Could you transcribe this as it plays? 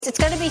It's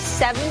going to be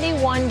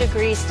 71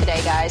 degrees today,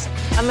 guys.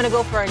 I'm going to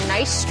go for a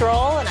nice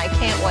stroll, and I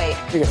can't wait.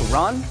 You're going to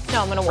run?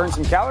 No, I'm going to burn walk.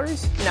 some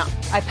calories? No,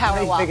 I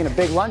power walk. Making a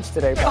big lunch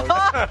today, probably.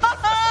 Oh!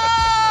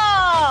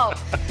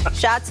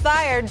 Shots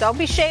fired. Don't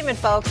be shaming,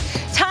 folks.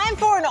 Time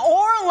for an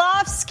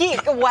Orlovsky.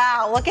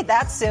 Wow, look at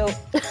that suit.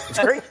 It's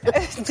great.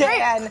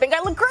 Dan. I think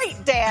I look great,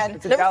 Dan.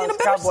 It's a Dallas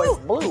Cowboys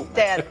blue.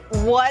 Dan,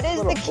 what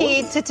is the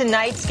key to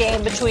tonight's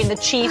game between the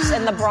Chiefs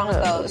and the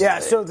Broncos? Yeah,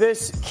 so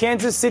this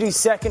Kansas City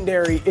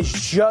secondary is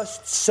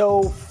just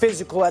so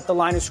physical at the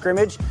line of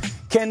scrimmage.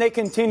 Can they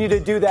continue to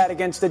do that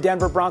against the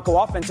Denver Bronco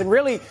offense? And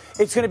really,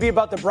 it's going to be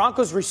about the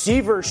Broncos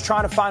receivers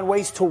trying to find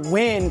ways to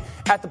win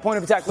at the point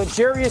of attack.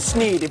 L'Jarius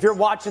Sneed, if you're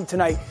watching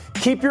tonight,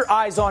 keep your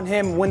eyes on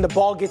him when the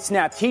ball gets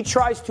snapped. He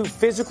tries to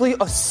physically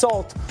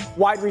assault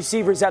wide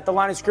receivers at the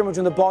line of scrimmage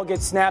when the ball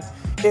gets snapped.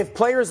 If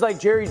players like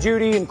Jerry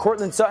Jeudy and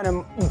Cortland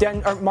Sutton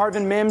and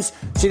Marvin Mims,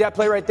 see that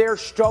play right there,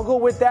 struggle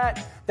with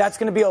that, that's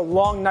going to be a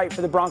long night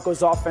for the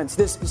Broncos offense.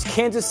 This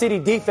Kansas City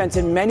defense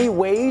in many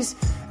ways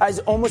has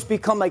almost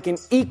become like an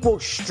equal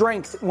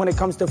strength when it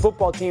comes to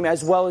football team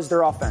as well as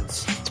their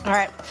offense. All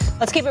right,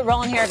 let's keep it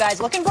rolling here, guys.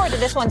 Looking forward to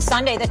this one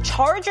Sunday. The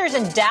Chargers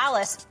in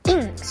Dallas,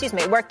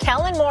 where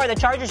Kellen Moore, the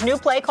Chargers' new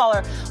play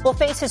caller, will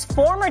face his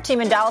former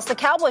team in Dallas. The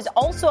Cowboys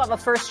also have a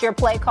first-year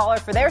play caller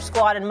for their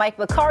squad in Mike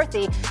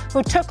McCarthy,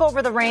 who took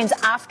over the reins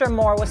after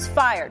Moore was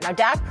fired. Now,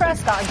 Dak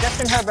Prescott and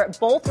Justin Herbert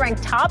both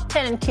ranked top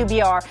 10 in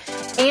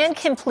QBR and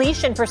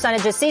completion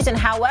percentage this season.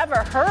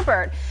 However,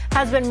 Herbert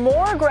has been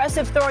more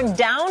aggressive throwing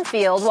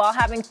downfield while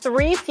having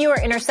 3 fewer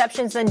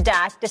interceptions than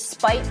Dak,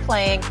 despite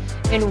playing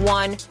in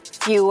 1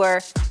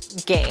 fewer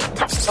game.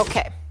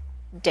 Okay,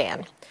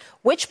 Dan,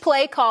 which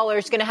play caller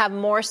is going to have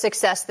more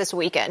success this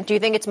weekend? Do you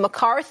think it's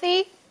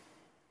McCarthy?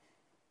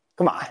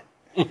 Come on.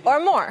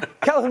 Or Moore?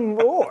 Kellen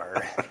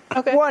Moore.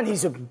 Okay. 1,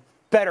 he's a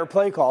better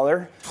play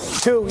caller.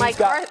 2,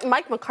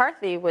 Mike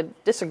McCarthy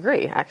would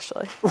disagree,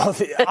 actually. Well,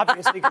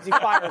 obviously, because he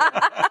fired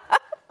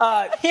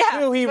him.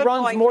 2, he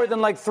runs more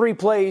than like 3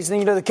 plays.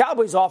 And, the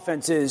Cowboys'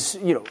 offense is,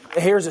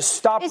 here's a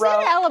stop Is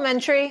route. that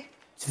elementary?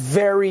 It's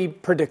very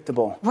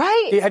predictable.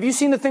 Right. Have you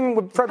seen the thing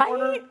with Fred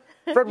Warner?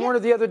 Fred Warner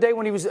the other day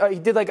when he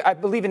did, I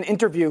believe, an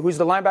interview, who's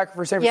the linebacker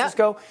for San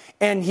Francisco,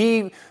 and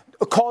he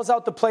calls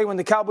out the play when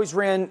the Cowboys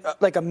ran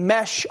like a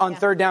mesh on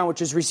third down,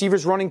 which is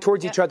receivers running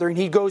towards each other, and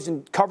he goes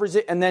and covers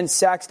it and then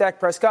sacks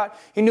Dak Prescott.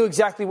 He knew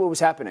exactly what was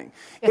happening.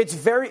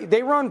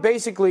 They run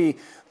basically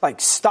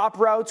like stop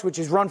routes, which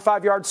is run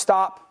 5-yard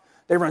stop.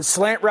 They run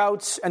slant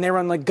routes, and they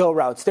run like go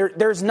routes.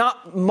 There's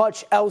not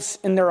much else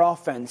in their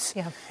offense.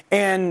 Yeah.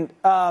 And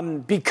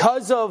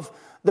because of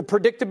the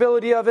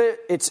predictability of it,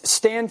 it's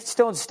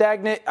still and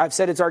stagnant. I've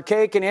said it's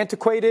archaic and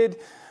antiquated.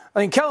 I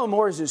mean, Kellen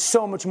Moore's is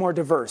so much more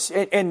diverse.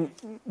 And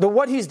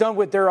what he's done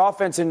with their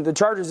offense and the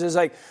Chargers is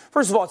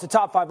first of all, it's a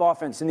top 5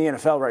 offense in the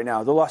NFL right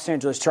now, the Los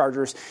Angeles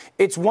Chargers.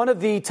 It's one of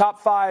the top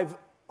 5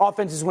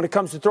 offenses when it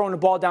comes to throwing the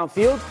ball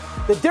downfield.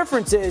 The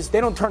difference is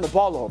they don't turn the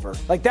ball over.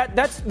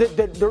 That's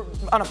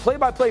on a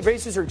play-by-play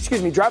basis, or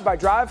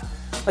drive-by-drive,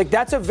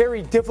 that's a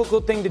very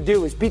difficult thing to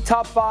do, is be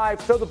top 5,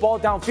 throw the ball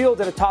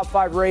downfield at a top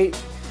 5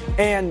 rate,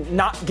 and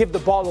not give the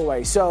ball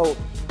away. So,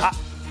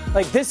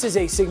 this is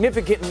a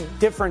significant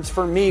difference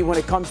for me when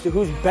it comes to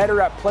who's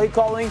better at play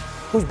calling,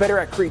 who's better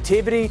at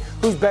creativity,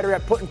 who's better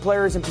at putting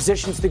players in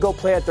positions to go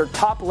play at their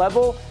top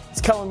level.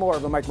 It's Kellen Moore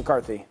over Mike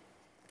McCarthy.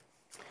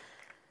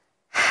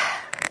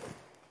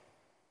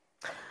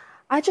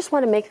 I just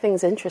want to make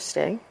things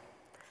interesting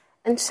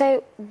and say,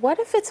 what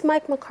if it's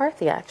Mike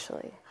McCarthy,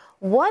 actually?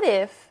 What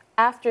if,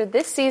 after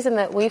this season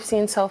that we've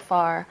seen so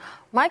far,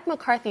 Mike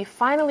McCarthy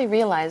finally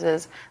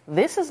realizes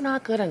this is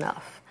not good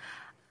enough?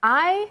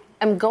 I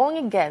am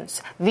going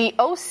against the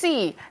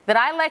OC that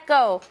I let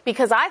go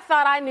because I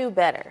thought I knew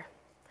better.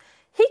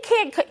 He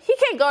can't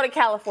go to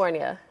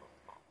California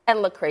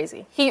and look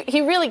crazy.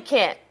 He really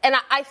can't. And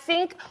I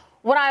think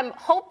what I'm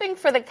hoping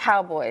for the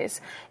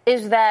Cowboys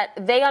is that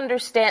they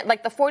understand,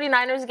 the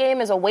 49ers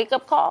game is a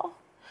wake-up call,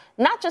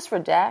 not just for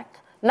Dak,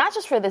 not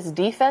just for this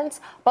defense,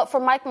 but for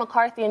Mike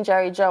McCarthy and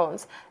Jerry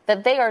Jones,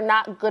 that they are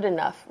not good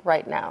enough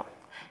right now,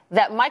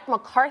 that Mike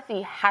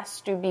McCarthy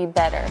has to be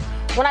better.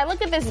 When I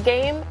look at this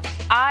game,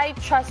 I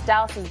trust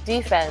Dallas's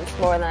defense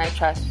more than I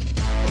trust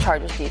the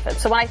Chargers'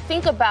 defense. So when I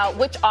think about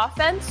which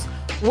offense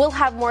will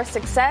have more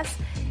success,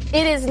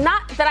 it is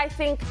not that I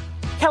think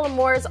Kellen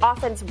Moore's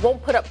offense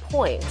won't put up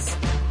points,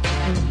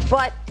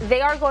 but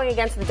they are going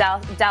against the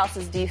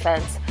Dallas's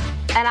defense.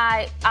 And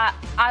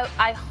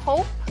I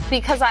hope,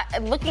 because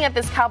looking at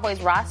this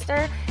Cowboys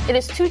roster, it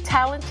is too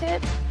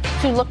talented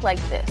to look like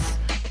this.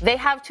 They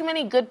have too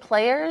many good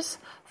players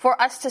for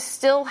us to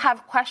still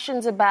have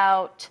questions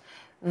about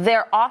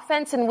their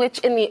offense, in which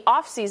in the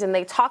offseason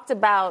they talked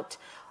about,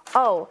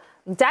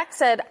 Dak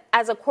said,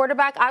 as a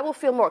quarterback, I will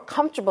feel more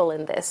comfortable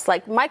in this.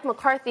 Mike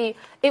McCarthy,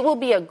 it will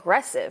be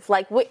aggressive.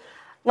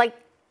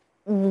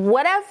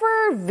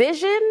 Whatever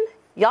vision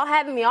y'all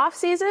had in the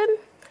offseason,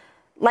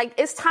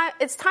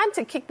 it's time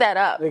to kick that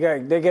up. They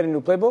get a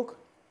new playbook?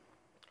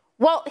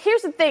 Well,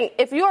 here's the thing.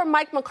 If you're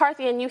Mike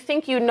McCarthy and you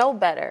think you know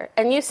better,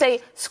 and you say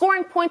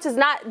scoring points is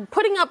not,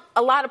 putting up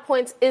a lot of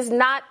points is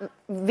not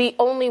the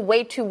only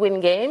way to win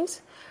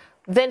games,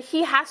 then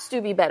he has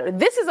to be better.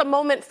 This is a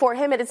moment for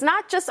him, and it's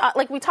not just,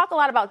 like we talk a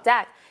lot about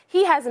Dak.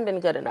 He hasn't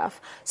been good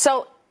enough.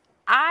 So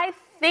I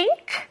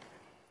think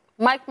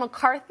Mike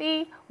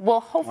McCarthy will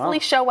hopefully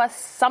show us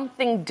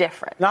something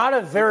different. Not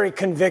a very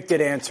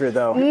convicted answer,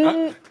 though.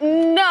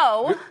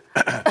 No.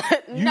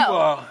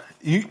 No.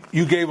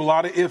 You gave a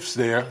lot of ifs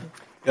there.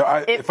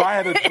 If I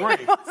had a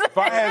drink, if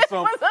I had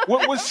some,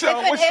 what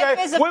Shay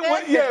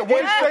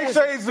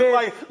says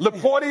like Le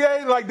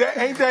Portier, like that,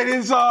 ain't that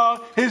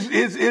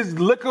his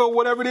liquor or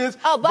whatever it is?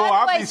 Oh, by the way,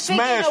 I'd be speaking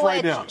smashed of right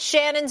which, now.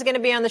 Shannon's going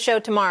to be on the show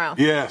tomorrow.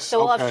 Yes, so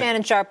we'll have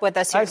Shannon Sharp with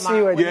us here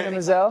tomorrow. I see you, Idina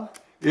Menzel.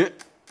 Yeah.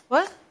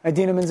 What?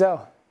 Idina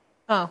Menzel.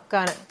 Oh,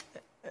 got it.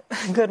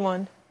 Good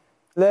one.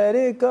 Let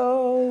it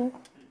go.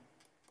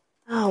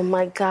 Oh,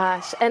 my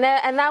gosh. And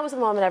that was the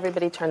moment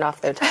everybody turned off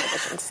their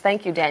televisions.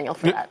 Thank you, Daniel,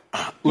 for that.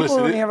 People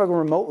don't even have a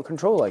remote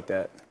control like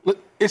that.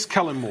 It's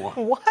Kellen Moore.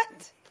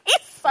 What?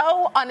 He's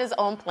so on his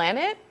own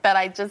planet that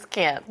I just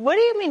can't. What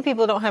do you mean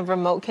people don't have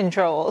remote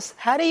controls?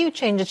 How do you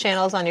change the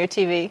channels on your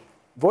TV?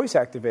 Voice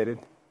activated.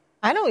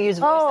 I don't use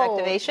voice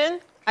activation.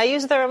 I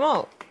use the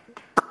remote.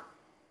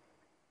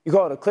 You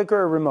call it a clicker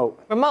or a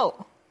remote?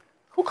 Remote.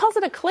 Who calls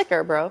it a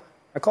clicker, bro?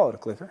 I call it a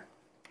clicker.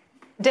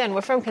 Dan,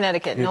 we're from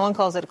Connecticut. No one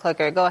calls it a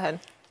clicker. Go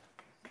ahead.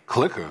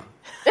 Clicker?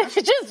 It's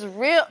just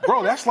real.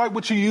 Bro, that's like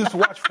what you use to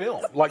watch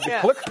film. Like the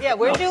clicker. Yeah,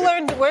 where'd you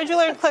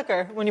learn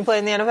clicker when you played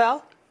in the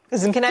NFL?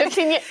 Because in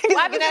Connecticut.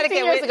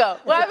 15 years ago.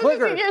 What happened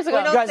 15 years ago?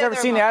 You guys ever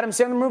seen the Adam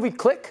Sandler movie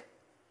Click?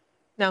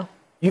 No.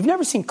 You've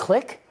never seen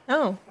Click?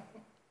 No.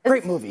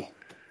 Great movie.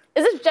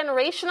 Is it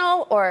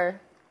generational or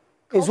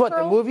cultural? Is what,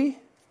 the movie?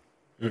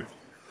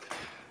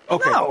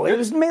 Okay. No, it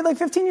was made like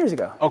 15 years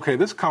ago. Okay,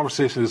 this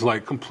conversation is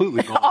like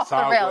completely going Off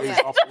the sideways, rails.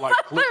 off like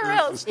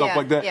clickers and stuff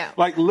like that. Yeah.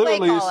 Like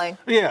literally, Play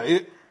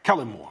calling.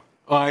 Kellen Moore.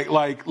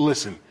 Like,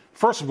 listen.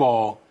 First of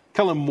all,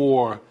 Kellen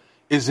Moore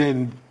is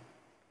in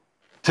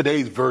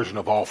today's version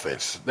of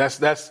offense.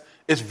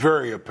 It's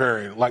very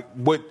apparent. Like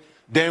what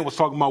Dan was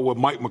talking about with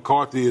Mike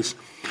McCarthy is.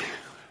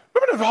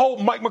 Remember the whole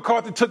Mike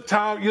McCarthy took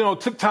time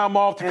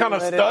off to kind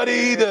of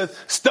study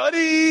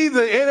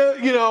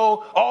the inner,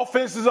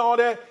 offenses, all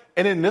that.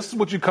 And then this is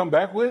what you come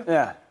back with?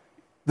 Yeah.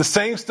 The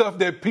same stuff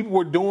that people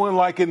were doing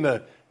like in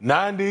the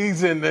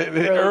 90s and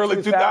the early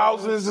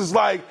 2000s is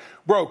like,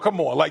 bro, come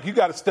on. Like, you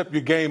got to step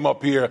your game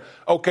up here.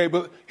 Okay,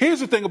 but here's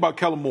the thing about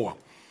Kellen Moore.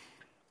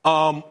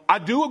 I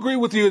do agree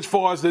with you as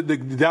far as the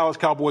Dallas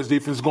Cowboys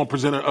defense is going to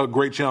present a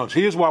great challenge.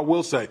 Here's what I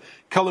will say.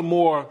 Kellen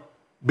Moore,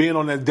 being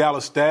on that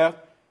Dallas staff,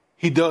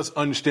 he does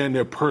understand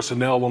their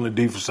personnel on the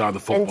defense side of the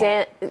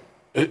football.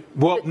 And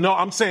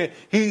I'm saying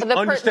he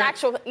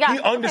understands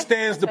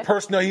the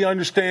personnel. He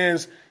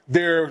understands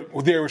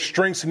their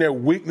strengths and their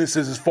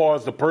weaknesses as far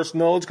as the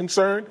personnel is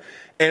concerned.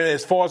 And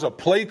as far as a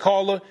play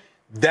caller,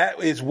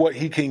 that is what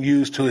he can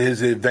use to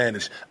his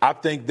advantage. I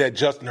think that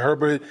Justin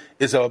Herbert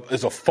is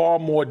a far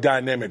more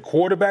dynamic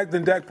quarterback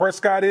than Dak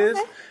Prescott is.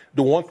 Okay.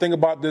 The one thing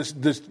about this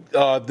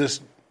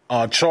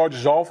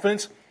Chargers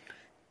offense,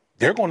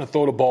 they're going to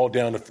throw the ball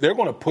down. They're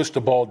going to push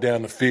the ball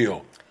down the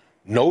field.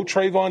 No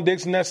Trayvon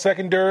Diggs in that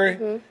secondary.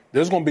 Mm-hmm.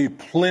 There's going to be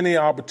plenty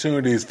of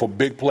opportunities for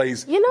big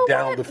plays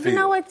down the field. You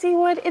know what, D.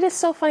 Wood? It is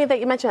so funny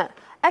that you mentioned that.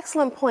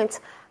 Excellent points.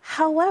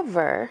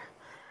 However,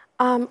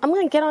 I'm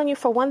going to get on you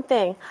for one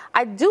thing.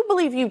 I do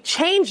believe you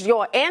changed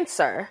your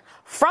answer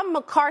from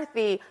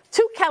McCarthy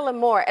to Kellen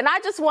Moore, and I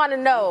just want to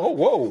know.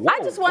 Whoa,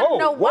 I just want to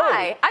know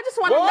why. I just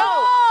want to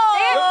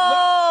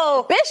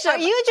know. Bishop, are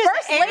you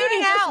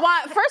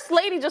just First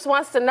Lady just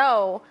wants to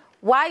know.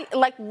 Why,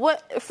 like,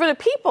 what, for the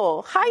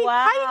people? How you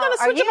going to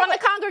switch up on the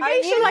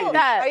congregation like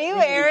that? Are you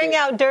airing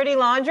out dirty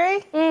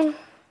laundry?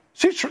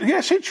 She's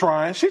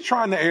trying. She's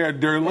trying to air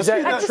dirty laundry. Is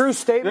that a true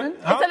statement?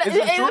 Is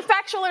it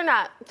factual or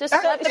not? Just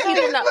let the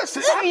people know.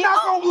 Listen, I'm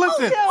not going to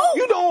listen.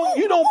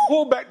 You don't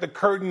pull back the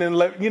curtain and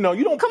let, you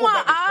don't pull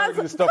back the curtain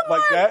and stuff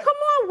like that. Come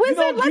on,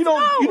 Wizard, let's go.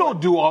 You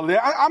don't do all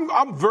that.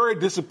 I'm very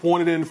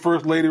disappointed in the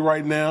First Lady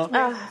right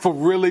now for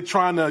really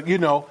trying to,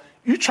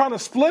 you're trying to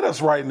split us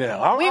right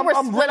now. We were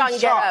split on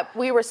Get Up.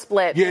 We were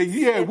split.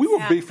 Yeah, we were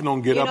beefing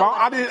on Get Up.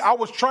 I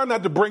was trying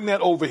not to bring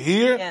that over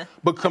here,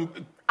 but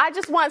I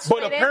just want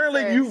straight But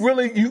apparently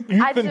answers. you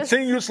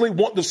continuously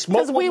want the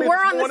smoke. Because we were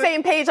on the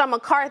same page on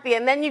McCarthy,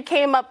 and then you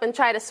came up and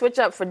tried to switch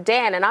up for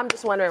Dan, and I'm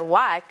just wondering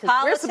why.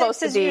 Because we're supposed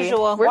to be.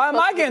 Usual. Why am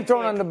I getting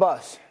thrown on the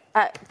bus?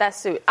 That's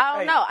suit. I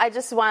don't know. I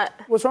just want.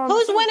 What's wrong?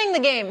 Who's winning the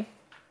game?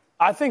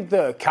 I think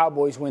the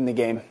Cowboys win the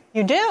game.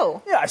 You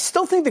do? Yeah, I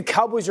still think the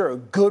Cowboys are a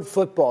good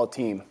football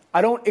team.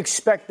 I don't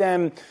expect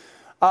them.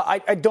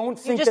 I don't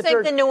think you just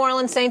think the New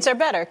Orleans Saints are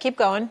better. Keep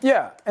going.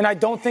 Yeah, and I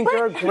don't think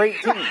they're a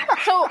great team.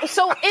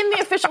 So in the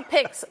official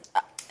picks,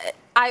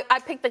 I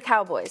picked the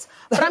Cowboys.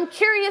 But I'm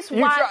curious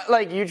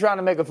why. You trying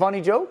to make a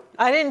funny joke?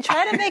 I didn't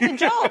try to make a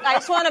joke. I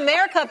just want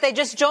America, if they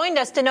just joined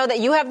us, to know that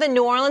you have the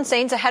New Orleans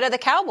Saints ahead of the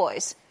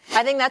Cowboys.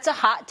 I think that's a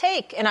hot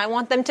take, and I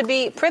want them to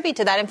be privy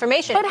to that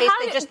information in case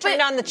they just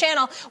turned on the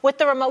channel with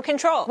the remote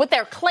control. With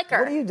their clicker.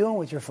 What are you doing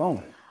with your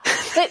phone?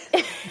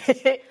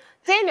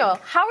 Daniel,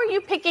 how are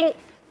you picking?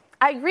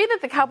 I agree that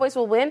the Cowboys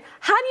will win.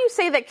 How do you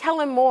say that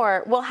Kellen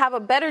Moore will have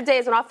a better day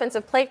as an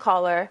offensive play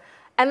caller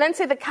and then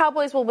say the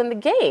Cowboys will win the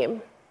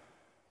game?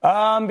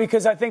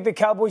 Because I think the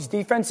Cowboys'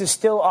 defense is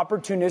still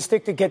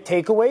opportunistic to get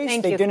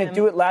takeaways. They didn't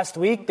do it last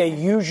week. They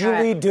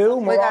usually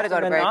do more often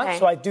than not. Okay.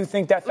 So I do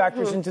think that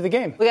factors into the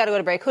game. We got to go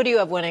to break. Who do you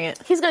have winning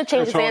it? He's going to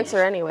change his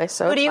answer anyway.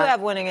 So who do you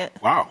have winning it?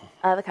 Wow.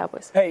 The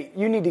Cowboys. Hey,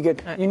 you need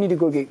to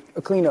go get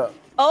a cleanup.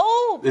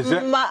 Oh, is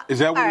that what it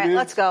is? All right,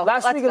 let's go.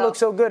 Last week it looked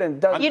so good, and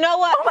you know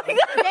what? Oh my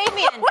God.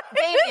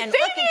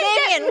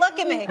 Damien, look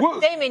at me. What?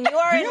 Damien, you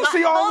are in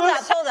my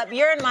house. Hold up.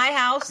 You're in my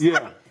house.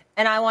 Yeah.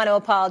 And I want to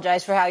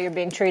apologize for how you're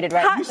being treated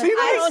right now. You see this?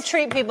 I don't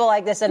treat people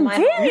like this in my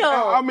home.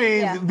 I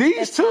mean,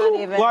 these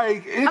two,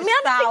 like,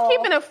 I'm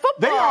keeping it football.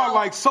 They are,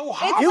 like, so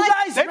hot. You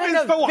guys bring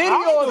a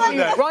video of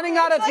you running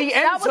out of the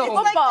end zone. That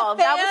was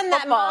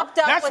football.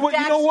 That's what,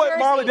 you know what,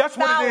 Marley, that's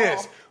what it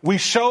is. We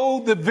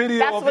showed the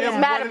video of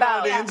him running out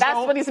of the end zone.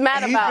 That's what he's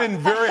mad about. He's been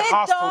very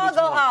hostile this morning.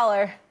 Dog will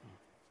holler.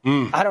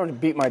 I don't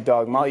beat my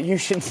dog, Molly. You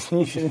should.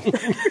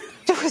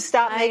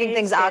 Stop making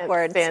things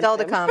awkward. Still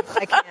to come.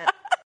 I can't.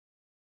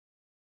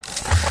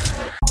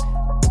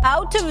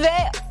 Out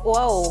to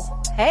Whoa.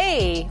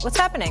 Hey, what's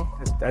happening?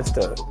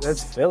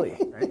 That's Philly,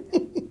 right?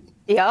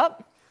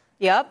 Yep.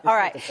 All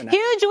right. Huge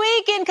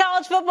week in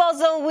college football,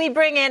 so we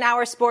bring in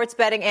our sports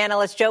betting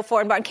analyst, Joe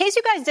Fortenbaugh. In case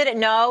you guys didn't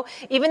know,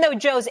 even though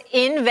Joe's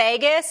in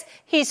Vegas,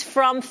 he's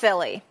from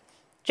Philly.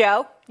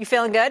 Joe, you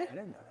feeling good? I didn't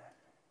know that.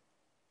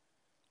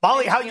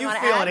 Molly, how you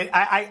feeling?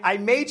 I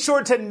made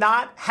sure to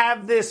not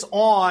have this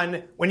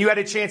on when you had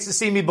a chance to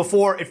see me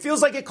before. It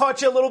feels like it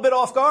caught you a little bit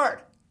off guard.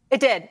 It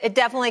did. It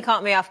definitely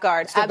caught me off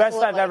guard. It's the best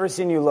I've ever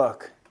seen you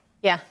look.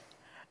 Yeah.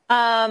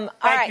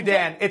 Thank you,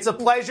 Dan. It's a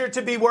pleasure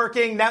to be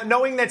working. Now,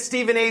 knowing that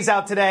Stephen A's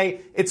out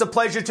today, it's a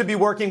pleasure to be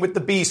working with the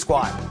B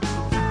squad.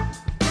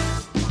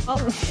 Oh,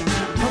 okay.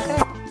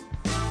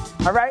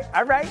 All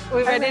right.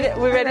 We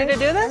ready to do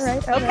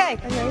this? All right.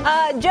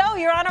 Okay. Joe,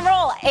 you're on a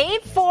roll.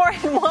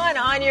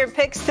 8-4-1 on your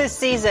picks this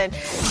season.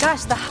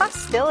 Gosh, the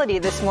hostility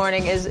this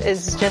morning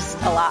is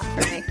just a lot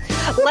for me.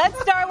 Let's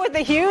start with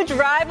the huge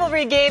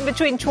rivalry game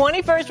between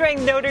 21st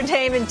ranked Notre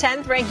Dame and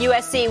 10th ranked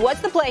USC.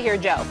 What's the play here,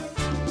 Joe?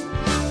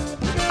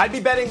 I'd be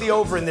betting the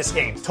over in this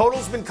game.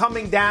 Total's been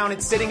coming down.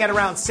 It's sitting at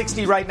around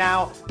 60 right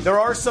now. There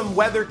are some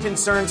weather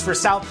concerns for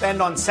South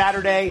Bend on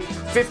Saturday.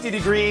 50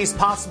 degrees,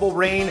 possible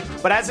rain.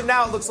 But as of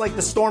now, it looks like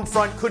the storm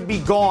front could be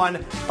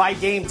gone by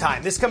game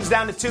time. This comes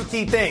down to two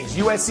key things.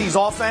 USC's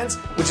offense,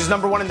 which is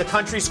number one in the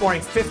country,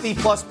 scoring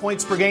 50-plus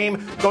points per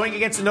game, going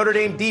against a Notre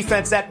Dame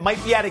defense that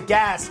might be out of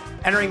gas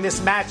entering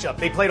this matchup.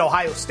 They played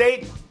Ohio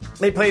State.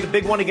 They played a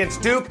big one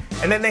against Duke,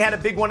 and then they had a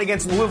big one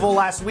against Louisville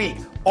last week.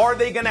 Are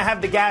they going to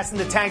have the gas in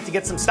the tank to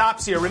get some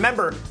stops here?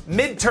 Remember,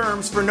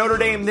 midterms for Notre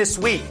Dame this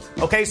week.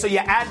 Okay, so you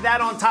add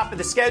that on top of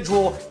the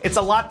schedule. It's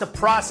a lot to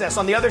process.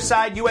 On the other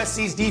side,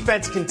 USC's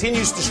defense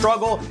continues to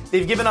struggle.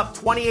 They've given up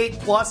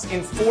 28-plus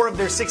in 4 of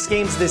their 6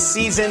 games this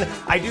season.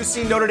 I do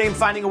see Notre Dame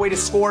finding a way to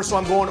score, so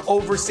I'm going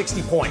over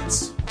 60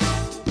 points.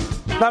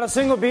 Not a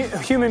single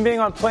human being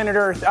on planet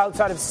Earth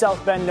outside of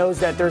South Bend knows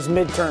that there's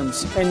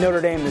midterms in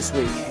Notre Dame this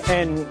week.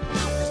 And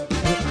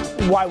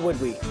why would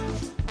we?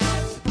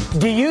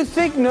 Do you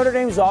think Notre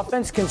Dame's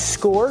offense can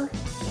score?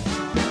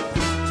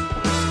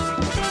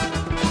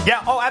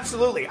 Yeah,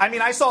 absolutely. I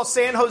mean, I saw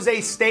San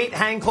Jose State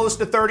hang close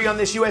to 30 on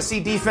this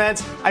USC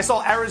defense. I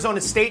saw Arizona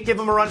State give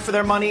them a run for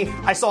their money.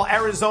 I saw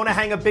Arizona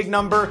hang a big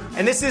number.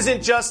 And this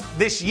isn't just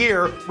this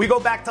year. We go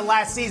back to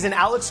last season.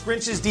 Alex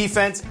Grinch's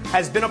defense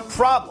has been a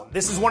problem.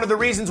 This is one of the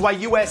reasons why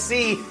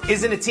USC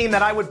isn't a team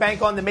that I would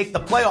bank on to make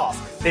the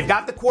playoff. They've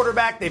got the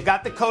quarterback, they've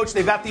got the coach,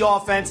 they've got the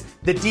offense.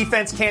 The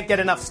defense can't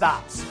get enough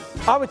stops.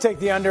 I would take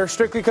the under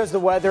strictly because of the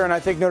weather, and I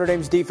think Notre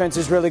Dame's defense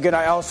is really good.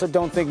 I also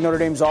don't think Notre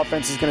Dame's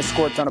offense is going to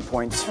score a ton of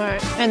points. All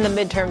right. And the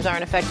midterms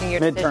aren't affecting your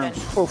decision.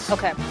 Oof.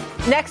 Okay.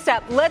 Next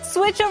up, let's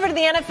switch over to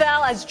the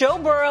NFL as Joe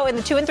Burrow in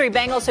the 2-3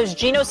 Bengals hosts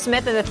Geno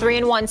Smith in the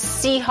 3-1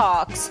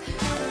 Seahawks.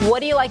 What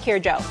do you like here,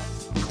 Joe?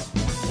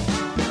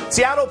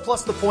 Seattle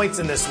plus the points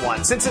in this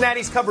one.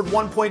 Cincinnati's covered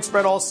 1-point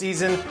spread all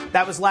season.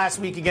 That was last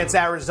week against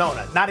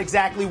Arizona. Not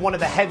exactly one of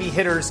the heavy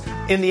hitters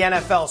in the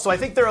NFL. So I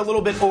think they're a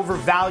little bit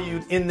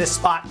overvalued in this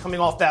spot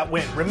coming off that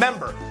win.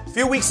 Remember, a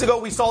few weeks ago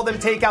we saw them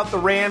take out the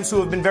Rams, who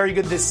have been very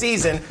good this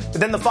season. But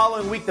then the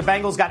following week, the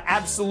Bengals got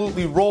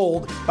absolutely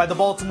rolled by the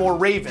Baltimore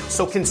Ravens.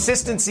 So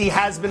consistency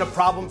has been a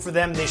problem for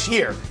them this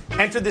year.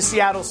 Enter the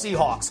Seattle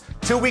Seahawks.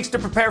 2 weeks to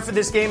prepare for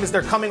this game as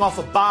they're coming off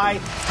a bye,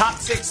 top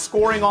 6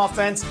 scoring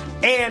offense,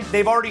 and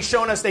they've already already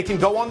shown us they can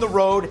go on the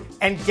road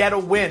and get a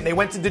win. They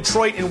went to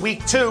Detroit in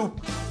week 2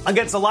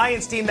 against a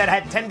Lions team that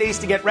had 10 days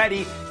to get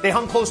ready. They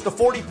hung close to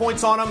 40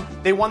 points on them.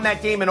 They won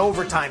that game in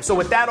overtime. So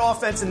with that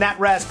offense and that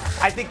rest,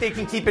 I think they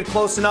can keep it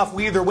close enough.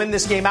 We either win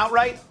this game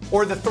outright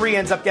or the 3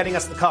 ends up getting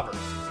us the cover.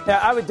 Yeah,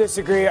 I would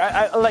disagree.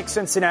 I like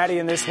Cincinnati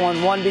in this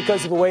one. One,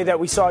 because of the way that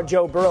we saw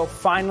Joe Burrow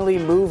finally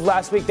move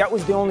last week. That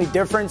was the only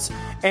difference.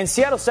 And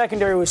Seattle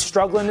secondary was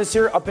struggling this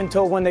year up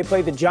until when they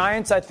played the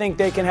Giants. I think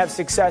they can have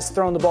success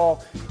throwing the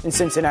ball in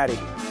Cincinnati.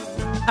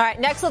 All right,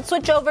 next let's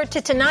switch over to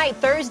tonight,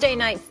 Thursday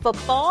night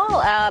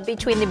football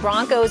between the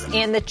Broncos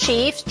and the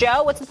Chiefs.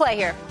 Joe, what's the play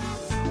here?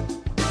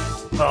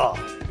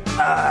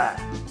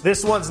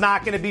 This one's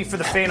not going to be for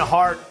the faint of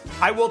heart.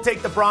 I will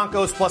take the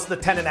Broncos plus the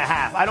 10.5.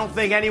 I don't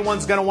think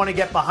anyone's going to want to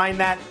get behind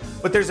that,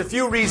 but there's a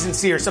few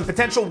reasons here. Some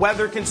potential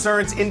weather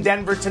concerns in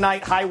Denver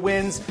tonight, high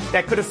winds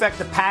that could affect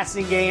the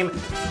passing game.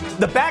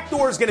 The back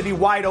door is going to be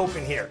wide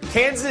open here.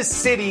 Kansas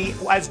City,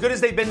 as good as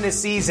they've been this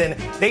season,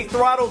 they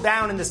throttle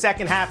down in the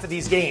second half of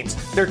these games.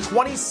 They're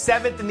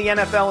 27th in the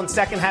NFL in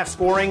second half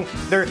scoring.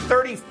 They're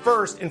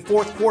 31st in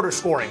fourth quarter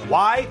scoring.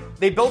 Why?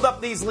 They build up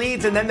these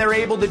leads and then they're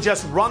able to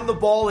just run the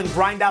ball and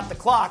grind out the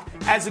clock,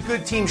 as a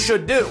good team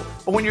should do.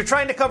 But when you're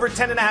trying to cover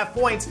 10.5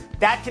 points,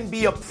 that can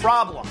be a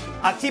problem.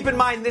 Keep in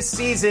mind this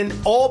season,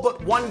 all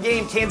but one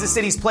game Kansas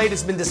City's played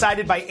has been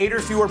decided by 8 or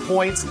fewer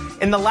points.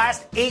 In the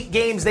last 8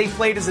 games they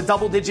played as a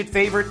double-digit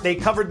favorite, they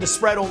covered the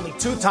spread only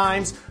 2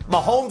 times.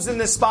 Mahomes in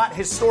this spot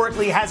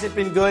historically hasn't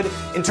been good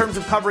in terms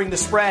of covering the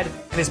spread.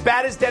 And as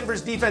bad as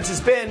Denver's defense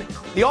has been,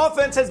 the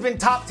offense has been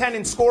top 10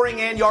 in scoring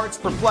and yards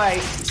per play.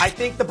 I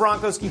think the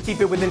Broncos can keep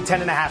it within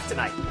 10.5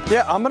 tonight.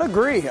 Yeah, I'm going to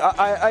agree.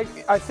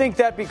 I think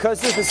that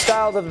because of the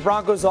style of the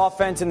Broncos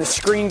offense and the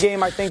screen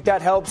game, I think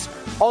that helps.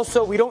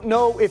 Also, we don't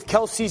know if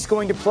Kelsey's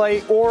going to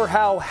play or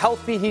how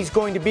healthy he's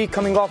going to be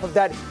coming off of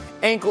that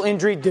ankle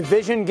injury.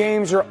 Division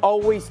games are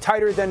always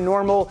tighter than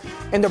normal,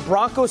 and the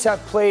Broncos have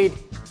played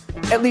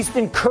at least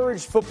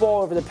encouraged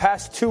football over the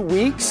past 2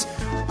 weeks.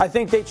 I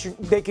think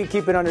they could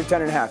keep it under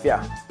 10.5,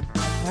 yeah.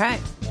 All right.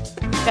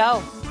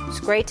 Joe, it's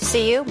great to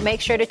see you.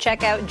 Make sure to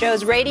check out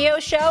Joe's radio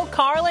show,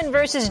 Carlin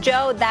versus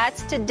Joe.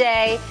 That's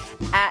today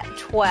at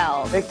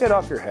 12. Take that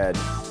off your head.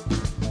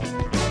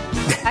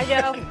 Hi,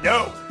 Joe.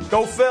 No.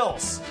 Go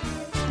Phils.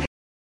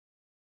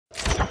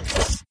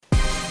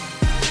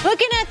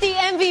 Looking at the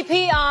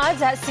MVP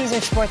odds at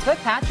Caesars Sportsbook,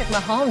 Patrick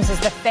Mahomes is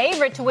the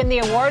favorite to win the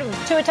award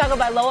with Tua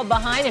Tagovailoa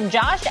behind him.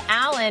 Josh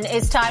Allen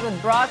is tied with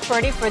Brock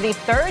Purdy for the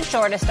third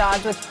shortest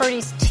odds, with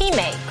Purdy's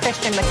teammate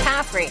Christian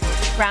McCaffrey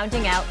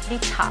rounding out the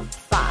top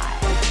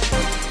 5.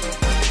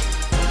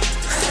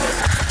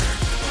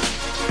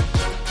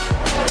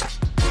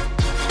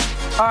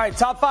 All right,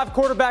 top 5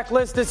 quarterback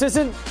list. This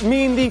doesn't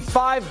mean the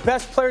 5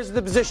 best players of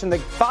the position. The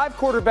 5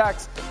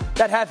 quarterbacks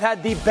that have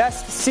had the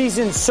best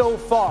season so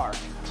far.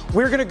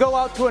 We're going to go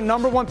out to a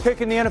number 1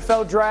 pick in the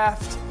NFL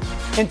draft,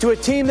 into a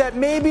team that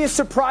maybe is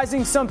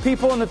surprising some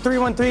people in the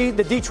 3-1-3,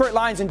 the Detroit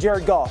Lions and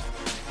Jared Goff.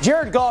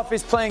 Jared Goff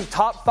is playing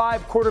top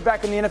 5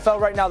 quarterback in the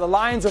NFL right now. The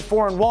Lions are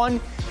 4-1.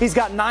 He's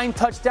got 9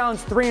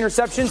 touchdowns, 3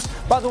 interceptions.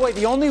 By the way,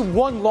 the only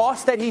one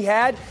loss that he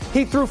had,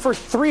 he threw for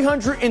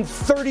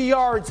 330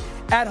 yards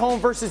at home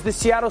versus the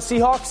Seattle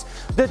Seahawks.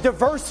 The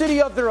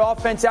diversity of their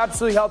offense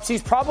absolutely helps.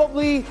 He's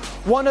probably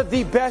one of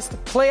the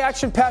best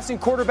play-action passing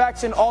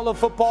quarterbacks in all of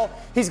football.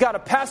 He's got a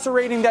passer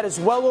rating that is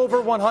well over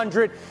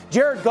 100.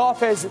 Jared Goff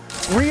has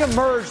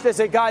reemerged as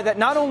a guy that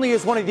not only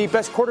is one of the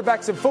best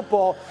quarterbacks in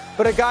football,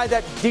 but a guy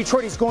that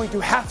Detroit is going to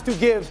have to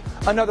give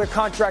another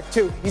contract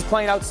to. He's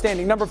playing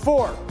outstanding. Number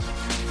 4,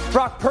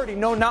 Brock Purdy.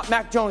 No, not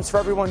Mac Jones, for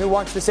everyone who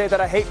wants to say that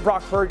I hate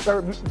Brock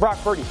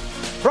Purdy.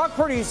 Brock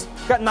Purdy's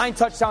got 9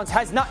 touchdowns,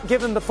 has not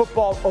given the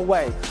football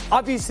away.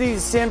 Obviously,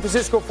 the San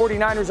Francisco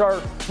 49ers are,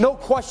 no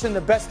question,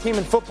 the best team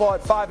in football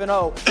at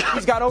 5-0.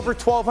 He's got over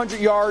 1,200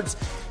 yards.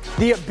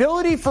 The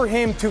ability for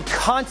him to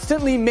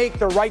constantly make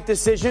the right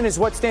decision is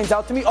what stands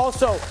out to me.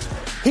 Also,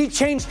 he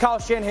changed Kyle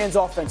Shanahan's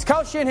offense.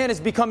 Kyle Shanahan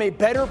has become a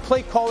better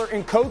play caller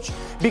and coach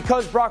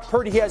because Brock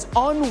Purdy. He has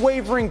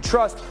unwavering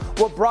trust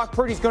what Brock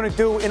Purdy's going to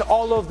do in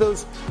all of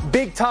those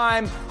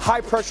big-time,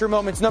 high-pressure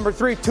moments. Number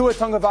 3, Tua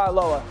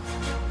Tagovailoa.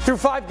 Through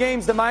 5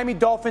 games, the Miami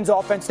Dolphins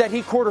offense that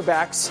he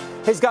quarterbacks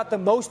has got the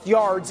most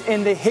yards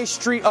in the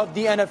history of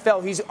the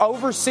NFL. He's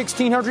over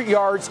 1,600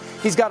 yards.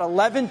 He's got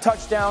 11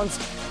 touchdowns.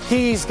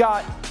 He's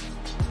got,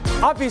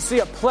 obviously,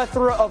 a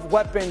plethora of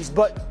weapons.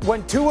 But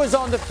when Tua's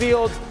on the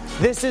field,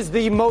 this is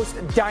the most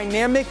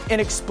dynamic and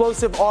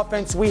explosive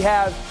offense we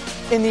have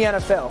in the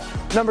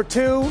NFL. Number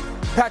 2,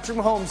 Patrick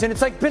Mahomes. And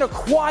it's like been a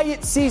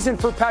quiet season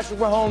for Patrick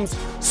Mahomes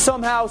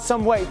somehow,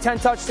 some way. 10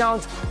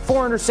 touchdowns,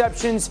 4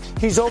 interceptions.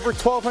 He's over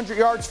 1,200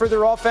 yards for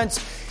their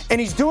offense. And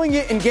he's doing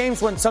it in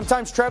games when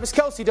sometimes Travis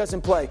Kelce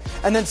doesn't play.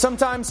 And then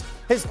sometimes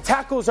his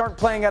tackles aren't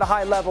playing at a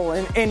high level.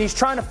 And he's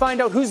trying to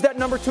find out who's that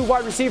number 2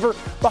 wide receiver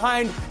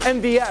behind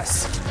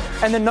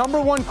MVS. And the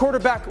number 1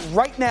 quarterback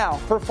right now,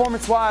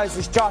 performance-wise,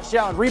 is Josh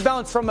Allen.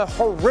 Rebounds from a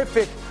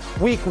horrific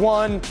week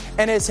 1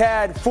 and has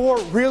had 4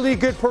 really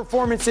good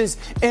performances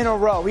in a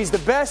row. He's the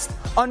best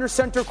under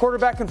center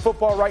quarterback in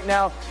football right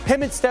now.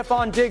 Him and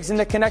Stephon Diggs and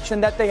the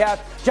connection that they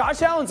have.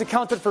 Josh Allen's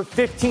accounted for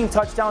 15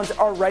 touchdowns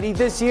already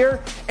this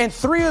year, and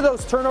 3 of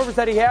those turnovers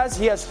that he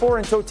has 4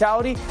 in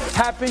totality,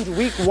 happened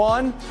week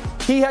 1.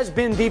 He has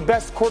been the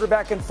best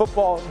quarterback in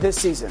football this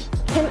season.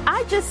 Can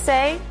I just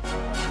say,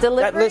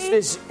 delivery? That list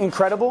is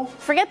incredible.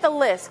 Forget the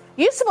list.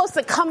 You're supposed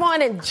to come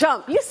on and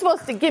jump. You're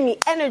supposed to give me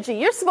energy.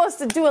 You're supposed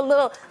to do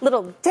a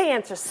little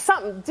dance or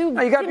something.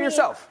 No, you got to be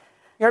yourself.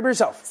 You got to be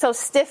yourself. So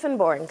stiff and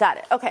boring. Got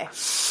it. Okay.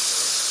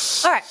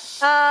 All right.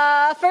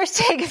 First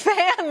Take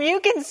fam, you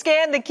can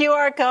scan the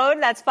QR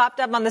code that's popped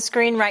up on the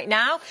screen right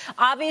now.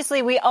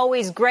 Obviously, we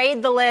always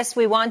grade the list.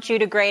 We want you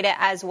to grade it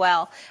as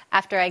well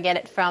after I get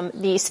it from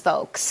these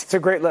folks. It's a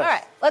great list. All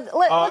right.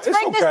 Let's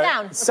break this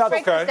down. Let's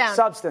break this down.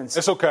 Substance.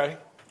 It's okay.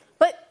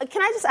 But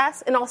can I just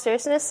ask, in all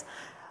seriousness,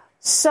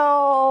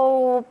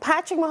 so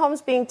Patrick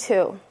Mahomes being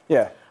 2.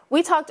 Yeah.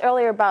 We talked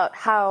earlier about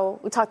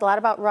we talked a lot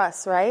about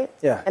Russ, right?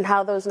 Yeah. And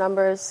how those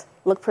numbers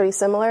look pretty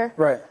similar.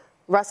 Right.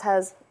 Russ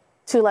has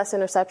 2 less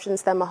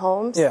interceptions than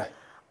Mahomes. Yeah.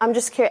 I'm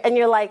just curious. And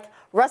you're like,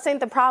 Russ ain't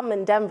the problem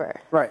in Denver.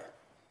 Right.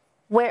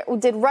 Where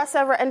did Russ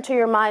ever enter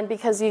your mind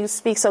because you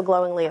speak so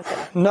glowingly of him?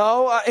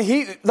 No, I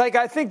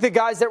think the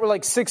guys that were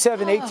like 6,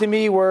 7, 8 to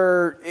me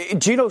were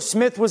Geno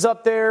Smith was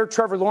up there,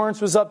 Trevor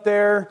Lawrence was up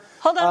there.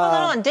 Hold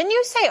on. Didn't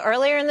you say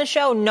earlier in the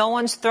show no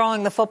one's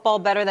throwing the football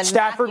better than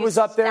Stafford Matthew was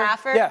up there?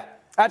 Stafford? Yeah,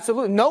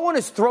 absolutely. No one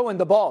is throwing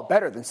the ball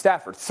better than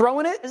Stafford.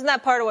 Throwing it? Isn't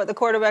that part of what the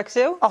quarterbacks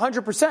do?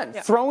 100%.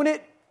 Yeah. Throwing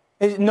it?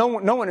 No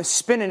one is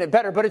spinning it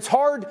better, but it's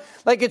hard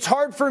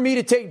for me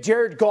to take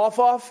Jared Goff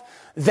off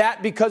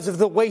that because of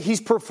the way he's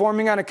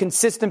performing on a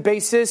consistent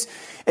basis.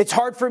 It's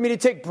hard for me to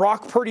take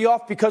Brock Purdy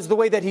off because of the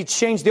way that he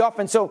changed the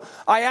offense. So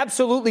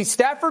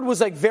Stafford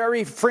was like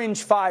very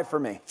fringe 5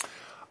 for me.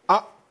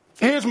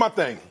 Here's my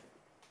thing.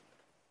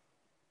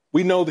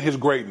 We know his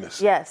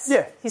greatness. Yes.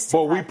 Yeah. He's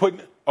too high.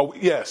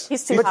 Yes.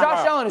 He's too But high.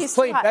 Josh Allen has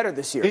played better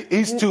this year.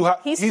 He's too high.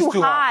 He's too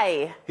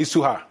high. He's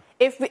too high.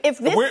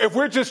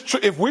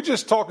 If we're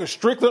just talking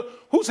strictly,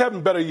 who's having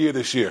a better year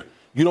this year?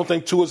 You don't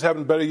think Tua's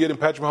having a better year than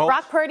Patrick Mahomes?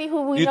 Brock Purdy,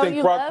 who we know you love? You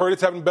think Brock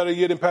Purdy's having a better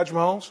year than Patrick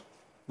Mahomes?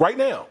 Right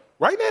now.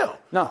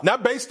 No.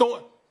 Not based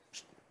on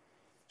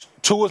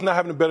Tua's not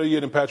having a better year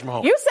than Patrick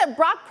Mahomes. You said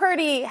Brock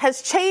Purdy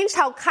has changed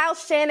how Kyle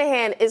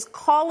Shanahan is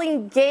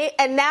calling game,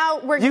 and now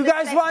we're You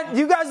guys want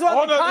the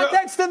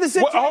context of the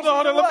situation? Hold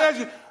on. Let me ask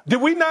you. Did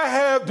we not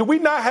have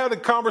the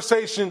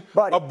conversation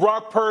of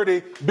Brock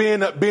Purdy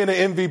being an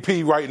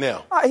MVP right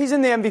now? He's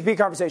in the MVP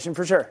conversation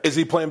for sure. Is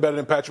he playing better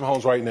than Patrick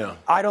Mahomes right now?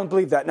 I don't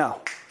believe that. No.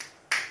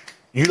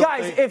 You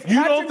don't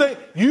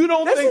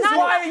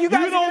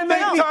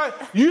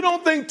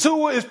think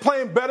Tua is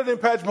playing better than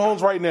Patrick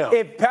Mahomes right now?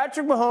 If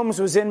Patrick Mahomes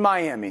was in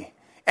Miami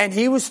and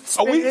he was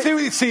there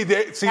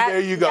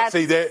you go.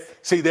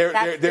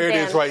 There it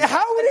is right there.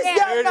 How is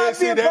that not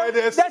being there it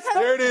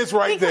is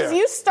right there. Because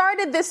you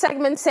started this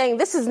segment saying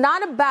this is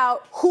not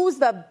about who's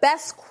the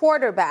best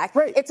quarterback.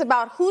 Right. It's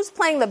about who's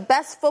playing the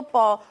best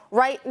football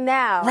right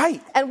now.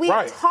 Right. And we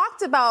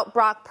talked about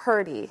Brock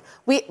Purdy.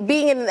 We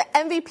being in the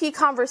MVP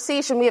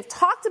conversation, we have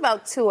talked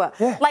about Tua.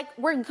 Yeah. Like,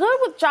 we're good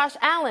with Josh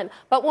Allen,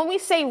 but when we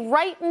say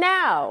right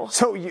now.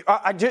 So you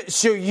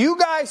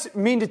guys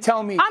mean to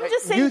tell me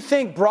you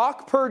think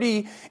Brock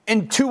Purdy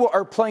and Tua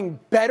are playing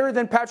better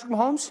than Patrick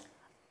Mahomes?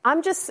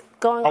 I'm just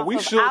going Are off we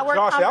of sure our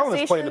Josh Allen is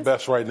conversations. playing the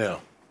best right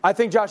now? I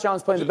think Josh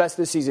Allen's playing the best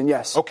this season,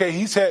 yes. Okay,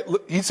 he's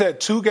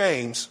had 2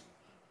 games.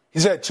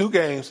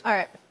 All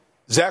right.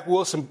 Zach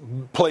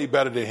Wilson played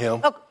better than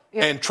him,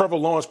 and Trevor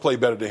Lawrence played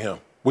better than him.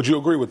 Would you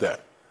agree with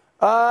that?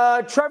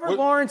 Trevor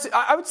Lawrence,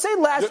 I would say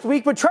last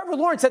week, but Trevor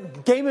Lawrence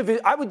had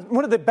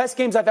one of the best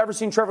games I've ever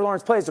seen Trevor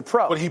Lawrence play as a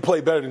pro. But he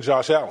played better than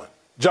Josh Allen.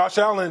 Josh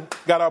Allen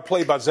got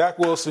outplayed by Zach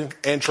Wilson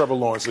and Trevor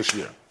Lawrence this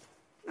year.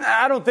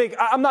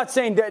 I'm not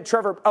saying that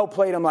Trevor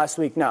outplayed him last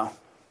week, no.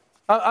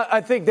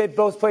 I think they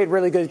both played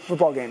really good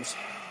football games.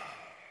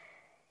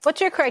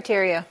 What's your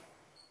criteria?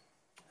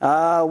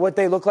 What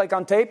they look like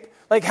on tape?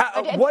 Like,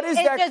 what is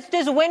that?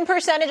 Does win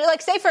percentage,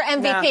 like, say for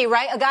MVP,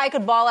 right? A guy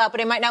could ball out, but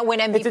he might not win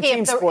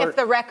MVP if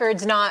the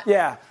record's not.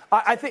 Yeah,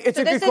 I think it's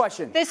a good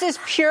question. This is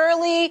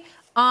purely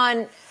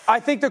on.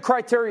 I think the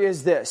criteria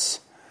is this.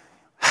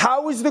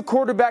 How is the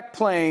quarterback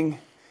playing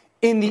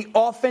in the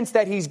offense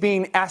that he's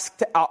being asked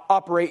to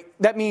operate?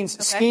 That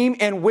means scheme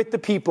and with the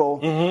people.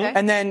 Mm-hmm.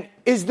 And then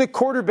is the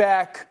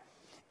quarterback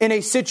in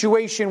a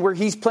situation where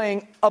he's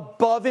playing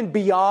above and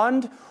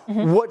beyond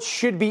what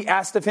should be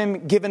asked of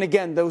him, given,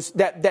 again,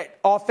 that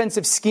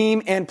offensive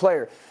scheme and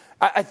player?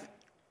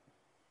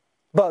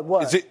 But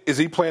what? Is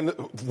he playing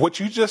what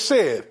you just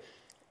said?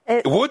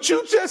 What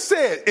you just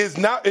said is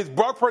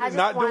Brock Purdy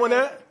not doing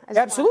that?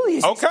 Absolutely,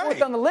 he's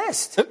fourth on the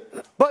list.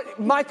 But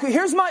Mike,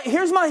 here's my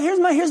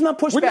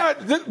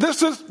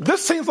pushback.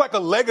 This seems like a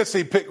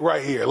legacy pick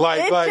right here.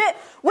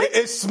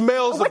 It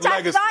smells of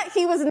legacy. Which I thought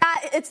he was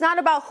not. It's not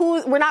about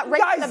who. We're not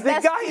rating the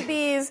best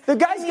QBs. The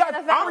guy's got.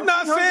 I'm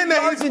not saying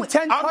that he's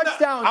 10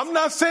 touchdowns. I'm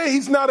not saying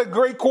he's not a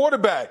great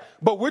quarterback,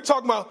 but we're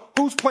talking about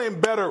who's playing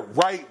better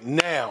right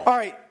now. All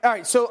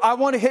right. So I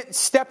want to hit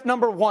step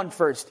number 1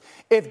 first.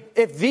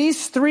 If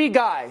these 3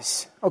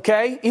 guys,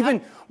 okay,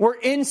 even were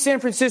in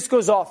San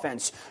Francisco's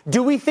offense,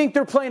 do we think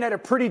they're playing at a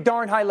pretty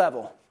darn high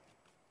level?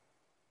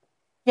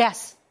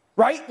 Yes.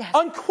 Right? Yes.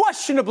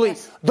 Unquestionably,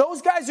 yes.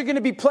 Those guys are going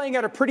to be playing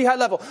at a pretty high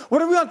level.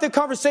 What are we on the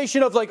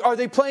conversation of, like, are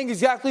they playing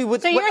exactly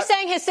with... So you're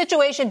saying his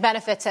situation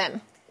benefits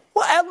him?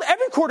 Well,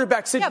 every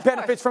quarterback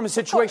benefits from a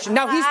situation.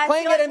 Now, he's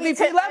playing at MVP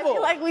level. I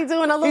feel like we're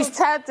doing a little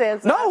tap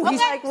dance. No,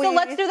 okay, so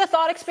let's do the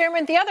thought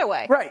experiment the other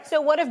way. Right.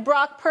 So what if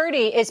Brock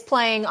Purdy is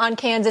playing on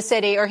Kansas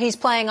City or he's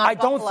playing on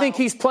Buffalo? Don't think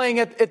he's playing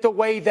at the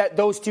way that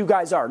those 2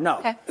 guys are, no.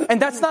 Okay.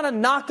 And that's not a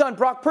knock on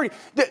Brock Purdy.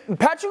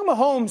 Patrick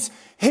Mahomes,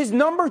 his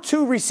number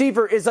 2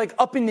 receiver is like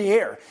up in the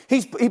air.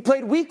 He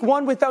played week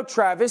 1 without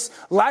Travis.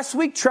 Last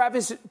week,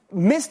 Travis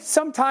missed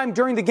some time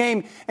during the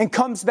game and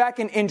comes back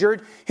and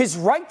injured. His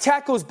right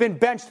tackle's been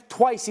benched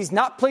twice. He's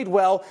not played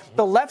well.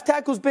 The left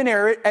tackle's been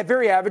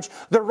very average.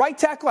 The right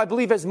tackle, I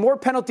believe, has more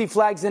penalty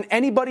flags than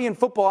anybody in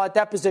football at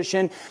that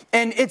position.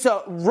 And it's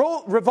a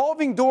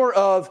revolving door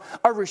of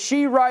a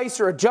Rashee Rice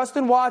or a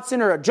Justin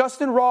Watson or a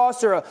Justin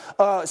Ross or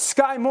a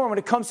Sky Moore when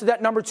it comes to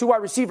that number 2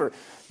 wide receiver.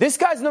 This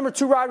guy's number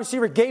 2 wide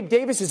receiver, Gabe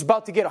Davis, is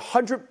about to get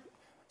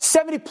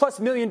 $170+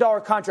 million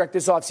contract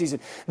this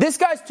offseason. This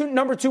guy's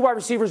number 2 wide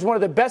receiver is one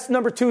of the best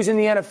number 2s in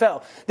the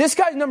NFL. This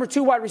guy's number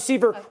 2 wide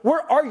receiver, we're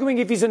arguing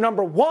if he's a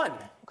number 1.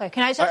 Okay,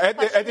 can I just at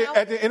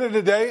the end of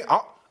the day,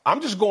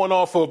 I'm just going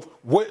off of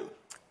what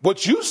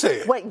you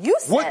said. What you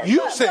said. What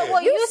you said.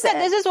 Well, you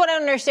said, this is what I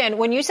don't understand.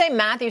 When you say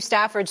Matthew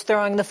Stafford's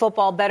throwing the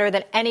football better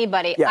than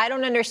anybody, I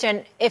don't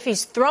understand if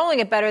he's throwing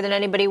it better than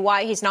anybody,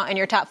 why he's not in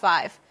your top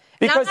 5.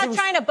 Because I'm not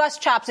trying to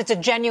bust chops. It's a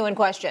genuine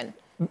question.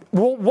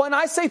 Well, when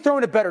I say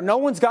throwing it better, no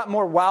one's got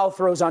more wow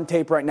throws on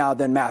tape right now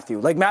than Matthew.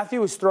 Like,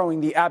 Matthew is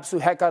throwing the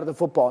absolute heck out of the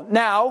football.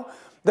 Now,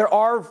 there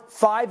are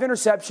 5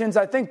 interceptions.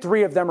 I think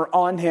 3 of them are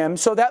on him.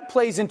 So that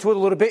plays into it a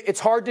little bit. It's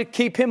hard to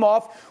keep him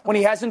off when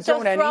he hasn't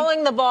thrown any. So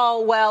throwing the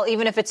ball well,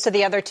 even if it's to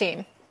the other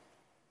team.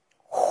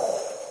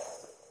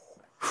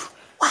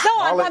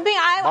 No, I'm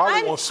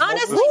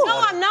honestly,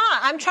 no, I'm not.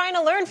 I'm trying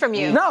to learn from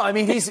you. No, I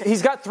mean,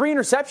 he's got 3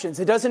 interceptions.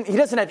 He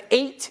doesn't have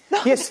 8.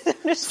 He has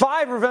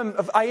 5 of them.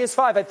 He has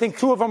 5. I think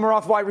 2 of them are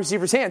off wide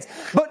receivers' hands.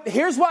 But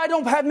here's why I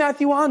don't have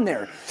Matthew on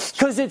there.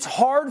 Because it's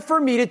hard for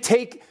me to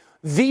take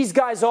these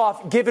guys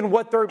off, given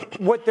what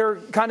they're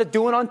kind of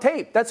doing on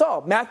tape. That's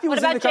all. Matthew was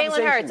in the conversation. What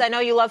about Jalen Hurts? I know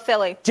you love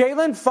Philly.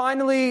 Jalen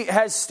finally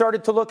has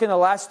started to look in the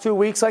last 2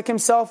 weeks like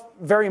himself,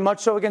 very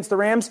much so against the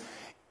Rams.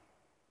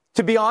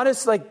 To be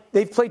honest, like,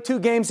 they've played 2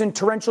 games in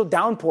torrential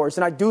downpours,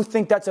 and I do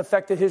think that's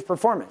affected his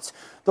performance.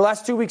 The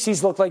last 2 weeks,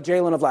 he's looked like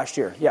Jalen of last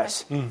year.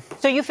 Yes.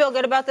 So you feel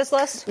good about this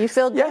list? You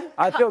feel good? Yeah,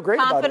 I feel great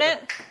about it.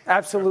 Confident?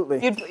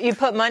 Absolutely. You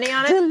put money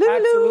on it?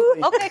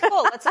 Absolutely. Okay,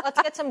 cool. Let's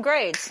get some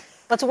grades.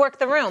 Let's work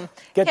the room.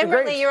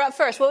 Kimberly, you're up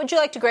first. What would you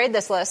like to grade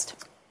this list?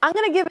 I'm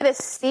going to give it a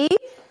C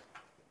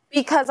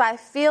because I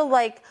feel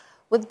like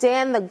with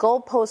Dan, the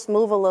goalposts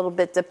move a little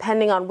bit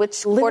depending on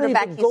which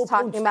quarterback he's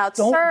talking about.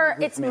 Sir,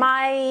 it's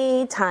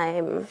my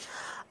time.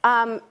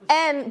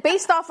 And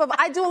based off of,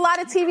 I do a lot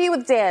of TV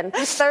with Dan.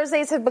 These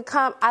Thursdays have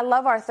become, I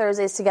love our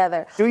Thursdays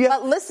together. Do you?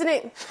 But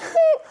listening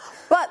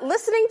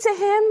to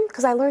him,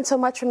 because I learned so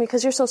much from you,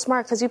 because you're so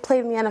smart, because you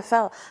played in the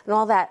NFL and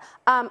all that.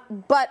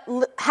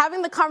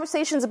 Having the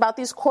conversations about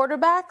these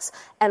quarterbacks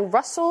and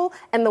Russell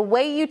and the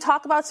way you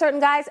talk about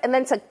certain guys, and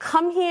then to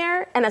come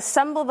here and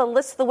assemble the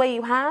list the way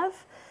you have,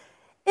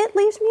 it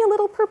leaves me a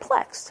little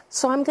perplexed.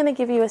 So I'm going to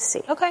give you a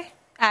C. Okay.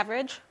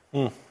 Average.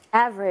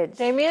 Average.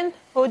 Damien,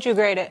 what would you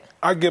grade it?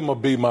 I give him a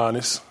B-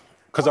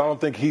 because I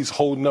don't think he's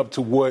holding up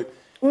to what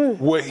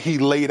he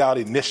laid out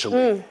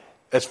initially.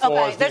 As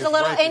far as there's a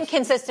little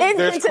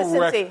inconsistency.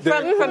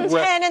 From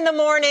 10 in the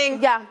morning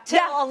till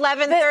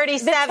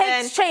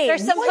 11:37.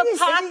 There's some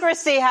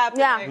hypocrisy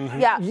happening.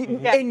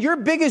 And your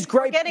biggest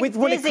gripe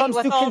when it comes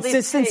to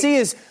consistency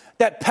is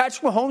that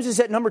Patrick Mahomes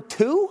is at number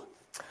 2?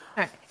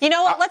 All right. You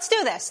know what? Let's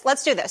do this. Well,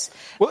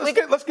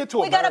 let's get to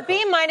it. We got a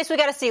B-, we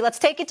got a C. Let's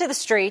take it to the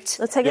streets.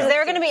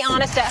 They're going to be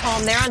honest at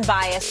home. They're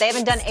unbiased. They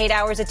haven't done 8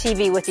 hours of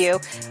TV with you.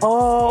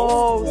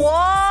 Oh.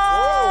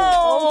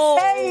 Whoa.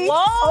 Okay.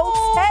 Whoa.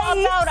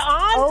 About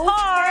on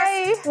par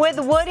with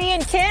Woody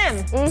and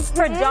Kim.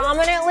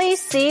 Predominantly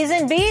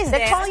seasoned bees.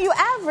 They're calling you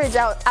average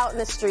out in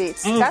the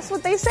streets. That's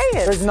what they say.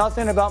 There's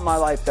nothing about my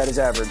life that is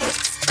average.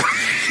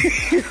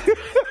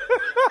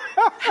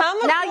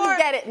 You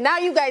get it. Now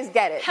you guys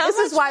get it. How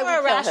much more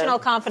irrational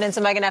confidence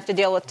am I going to have to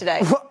deal with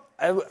today?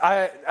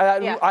 I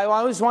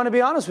always want to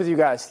be honest with you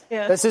guys.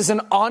 Yeah. This is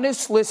an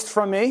honest list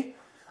from me.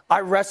 I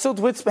wrestled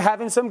with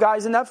having some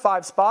guys in that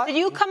 5 spot. Did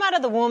you come out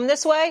of the womb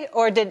this way,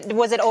 or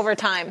was it over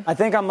time? I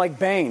think I'm like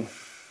Bane.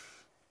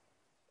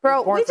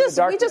 Bro, we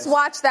just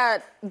watched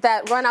that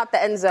run out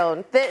the end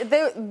zone.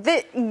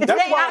 That's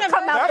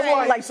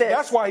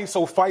why he's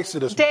so feisty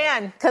this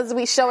Dan, because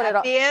we showed it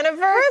all. The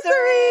anniversary.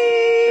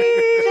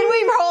 Should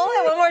we roll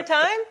it one more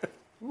time?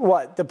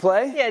 What, the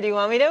play? Yeah, do you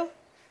want me to?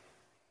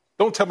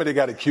 Don't tell me they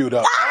got it queued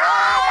up.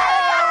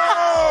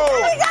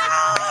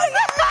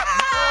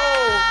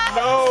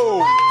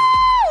 No.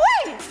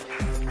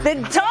 The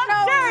talk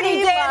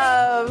dirty,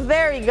 Dan.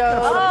 There you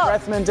go.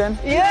 Breathminton.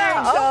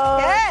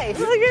 Yeah. Okay.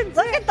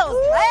 Look at those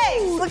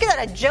legs. Look at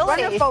that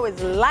agility. Running for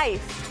his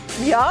life.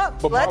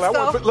 Yup. Let's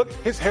go. Look,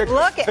 his hair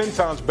is 10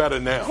 times better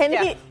now.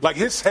 Like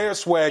his hair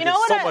swag is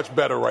so much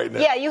better right now.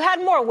 Yeah, you had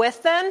more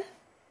width then.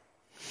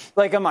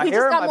 Like on my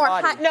hair or my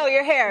body? No,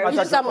 your hair. You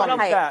just got more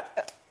height.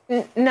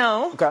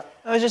 No. Okay.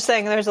 I was just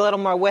saying there's a little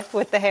more width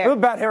with the hair. It was a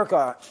bad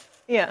haircut.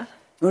 Yeah.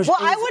 Well,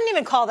 I wouldn't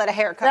even call that a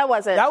haircut. That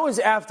wasn't. That was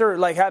after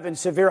having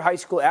severe high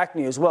school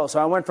acne as well. So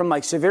I went from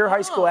severe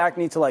high school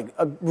acne to a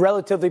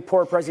relatively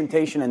poor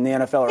presentation in the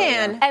NFL.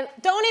 Dan, and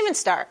don't even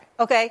start.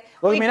 Okay,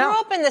 we grew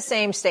up in the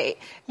same state.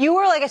 You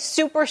were like a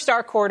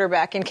superstar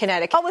quarterback in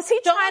Connecticut. Oh, was he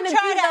trying to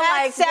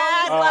act sad?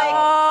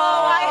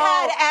 I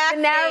had acne.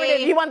 The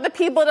narrative. You want the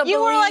people to believe.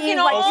 You were like in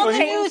all the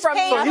newspapers. So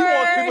he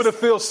wants people to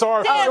feel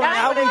sorry for him.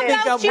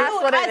 That's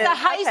as a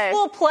high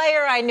school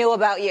player, I knew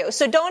about you.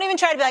 So don't even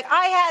try to be like,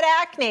 I had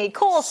acne.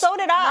 Cool, so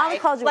did I. Mom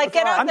called you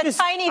get out the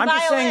tiny violin. I'm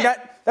just saying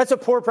that's a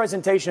poor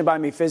presentation by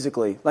me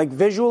physically.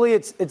 Visually,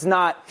 it's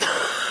not.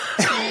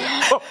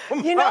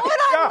 You know what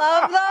I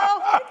love,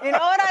 though? You know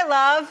what I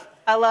love?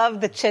 I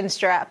love the chin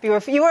strap. You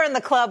were in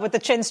the club with the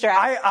chin strap.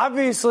 I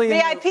obviously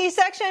VIP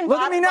section. Look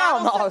at me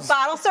now,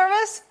 Bottle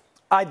service.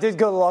 I did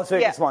go to Las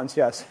Vegas once.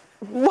 Yes.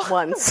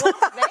 Once. Las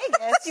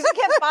Vegas. You can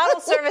get bottle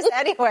service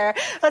anywhere.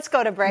 Let's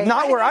go to break.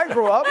 Not where I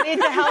grew up. I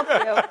need to help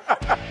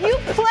you. You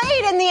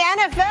played in the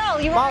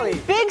NFL. You were in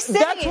big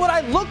cities. That's what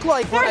I look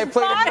like when I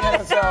played in the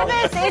NFL.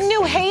 Service in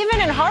New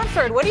Haven and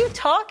Hartford. What are you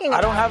talking about?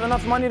 I don't have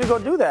enough money to go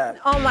do that.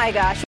 Oh my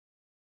gosh.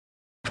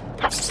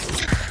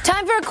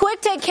 Time for a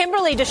quick take.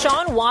 Kimberly,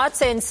 Deshaun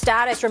Watson's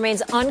status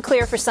remains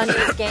unclear for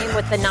Sunday's game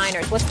with the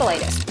Niners. What's the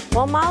latest?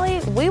 Well,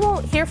 Molly, we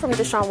won't hear from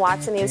Deshaun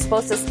Watson. He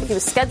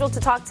was scheduled to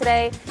talk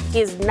today.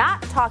 He is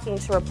not talking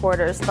to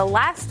reporters. The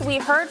last we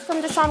heard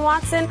from Deshaun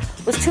Watson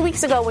was 2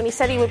 weeks ago when he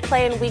said he would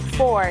play in Week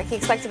 4. He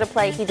expected to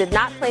play. He did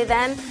not play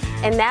then.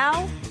 And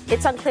now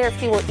it's unclear if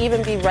he will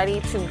even be ready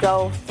to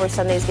go for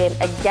Sunday's game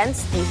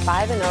against the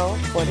 5-0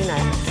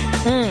 49ers.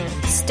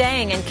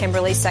 Staying in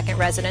Kimberly's second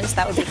residence,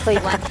 that would be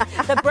Cleveland.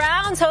 The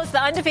Browns host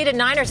the undefeated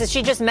Niners, as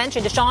she just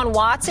mentioned. Deshaun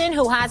Watson,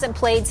 who hasn't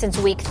played since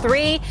Week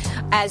 3,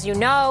 as you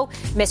know,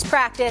 missed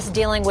practice,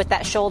 dealing with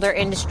that shoulder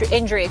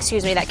injury,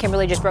 that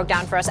Kimberly just broke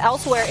down for us.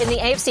 Elsewhere in the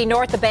AFC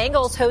North, the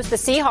Bengals host the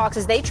Seahawks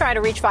as they try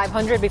to reach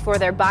 500 before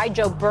their bye.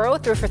 Joe Burrow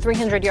threw for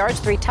 300 yards,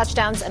 3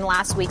 touchdowns in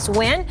last week's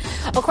win.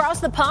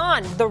 Across the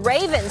pond, the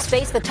Ravens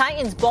face the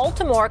Titans.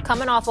 Baltimore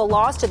coming off a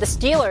loss to the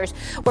Steelers,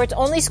 where it's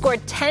only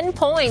scored 10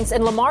 points,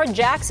 and Lamar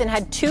Jackson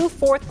had 2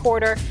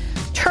 fourth-quarter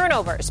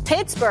turnovers.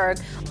 Pittsburgh,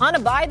 on a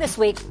bye this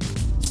week,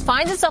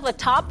 finds itself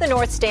atop the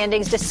North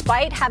standings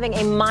despite having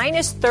a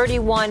minus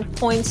 31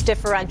 points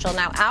differential.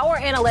 Now, our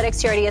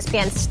analytics here at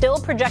ESPN still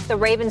project the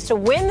Ravens to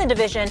win the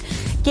division,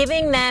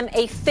 giving them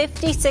a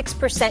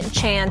 56%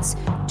 chance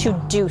to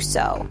do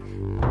so.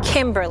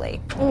 Kimberly,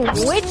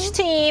 which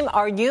team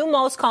are you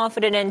most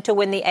confident in to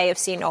win the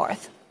AFC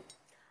North?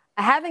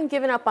 I haven't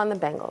given up on the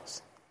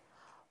Bengals.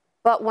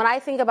 But when I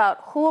think about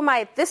who am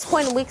I at this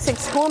point in Week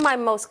 6, who am I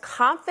most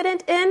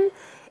confident in,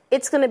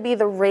 it's going to be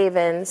the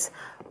Ravens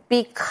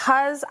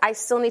because I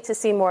still need to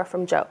see more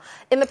from Joe.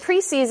 In the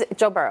preseason,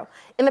 Joe Burrow.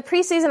 In the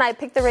preseason, I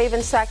picked the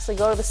Ravens to actually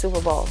go to the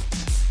Super Bowl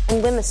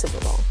and win the Super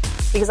Bowl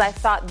because I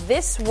thought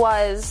this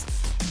was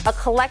a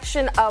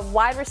collection of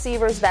wide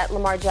receivers that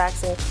Lamar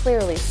Jackson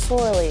clearly,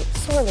 sorely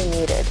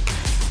needed.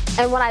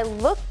 And when I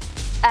looked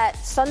at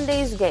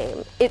Sunday's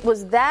game, it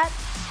was that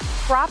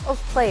crop of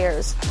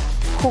players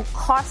who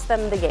cost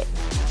them the game.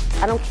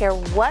 I don't care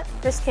what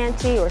Chris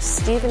Canty or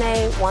Stephen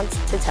A. wants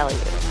to tell you.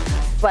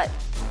 But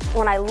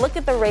when I look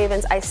at the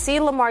Ravens, I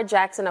see Lamar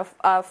Jackson,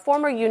 a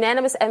former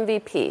unanimous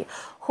MVP,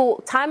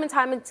 who time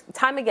and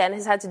time again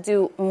has had to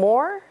do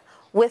more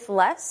with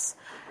less.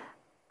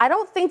 I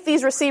don't think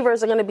these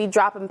receivers are going to be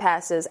dropping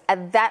passes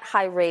at that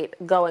high rate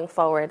going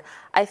forward.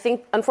 I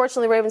think,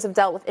 unfortunately, Ravens have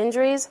dealt with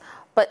injuries,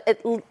 but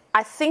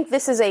I think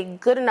this is a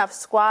good enough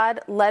squad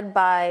led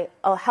by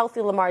a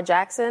healthy Lamar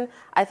Jackson.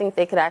 I think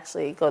they could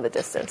actually go the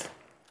distance.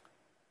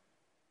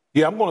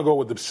 Yeah, I'm going to go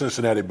with the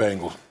Cincinnati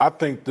Bengals. I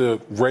think the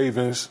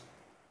Ravens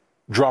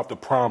dropped a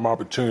prime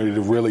opportunity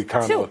to really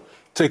kind of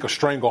take a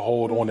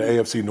stranglehold on the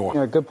AFC North.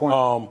 Yeah, good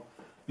point.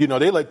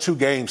 They let 2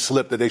 games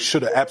slip that they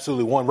should have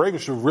absolutely won.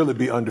 Ravens should really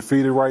be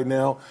undefeated right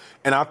now.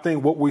 And I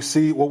think what we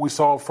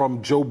saw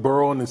from Joe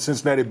Burrow and the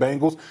Cincinnati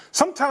Bengals,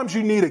 sometimes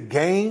you need a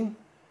game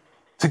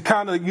to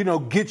kind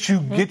of, get you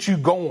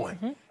going.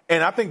 Mm-hmm.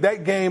 And I think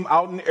that game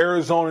out in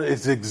Arizona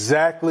is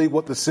exactly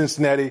what the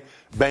Cincinnati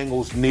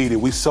Bengals needed.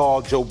 We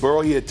saw Joe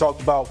Burrow. He had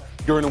talked about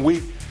during the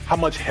week how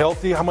much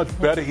healthier, how much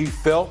better he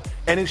felt.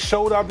 And it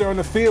showed out there on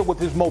the field with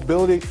his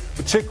mobility,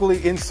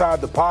 particularly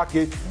inside the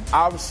pocket.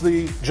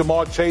 Obviously,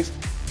 Ja'Marr Chase,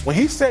 when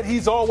he said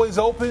he's always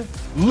open,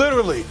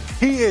 literally,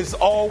 he is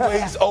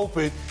always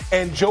open.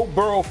 And Joe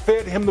Burrow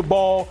fed him the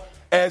ball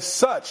as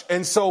such.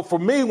 And so for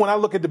me, when I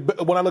look at the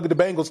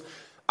Bengals,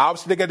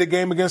 obviously they got the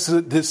game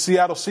against the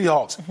Seattle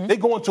Seahawks. They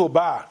go into a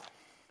bye.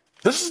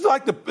 This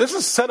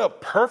is set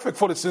up perfect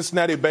for the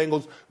Cincinnati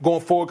Bengals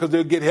going forward because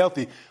they'll get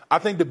healthy. I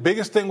think the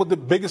biggest thing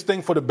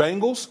for the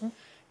Bengals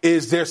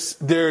is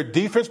their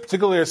defense,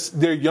 particularly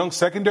their young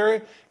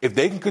secondary. If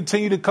they can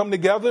continue to come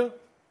together,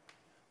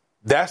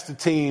 that's the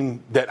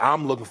team that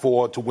I'm looking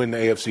for to win the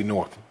AFC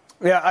North.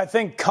 Yeah, I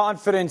think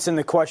confidence in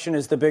the question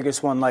is the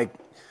biggest one. Like,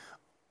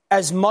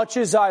 as much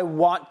as I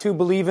want to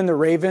believe in the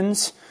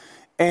Ravens,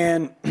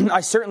 and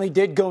I certainly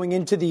did going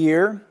into the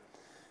year,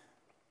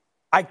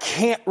 I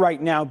can't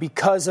right now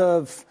because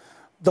of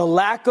the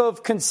lack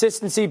of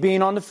consistency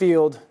being on the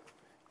field,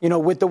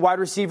 with the wide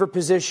receiver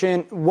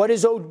position. What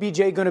is OBJ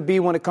going to be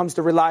when it comes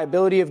to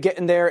reliability of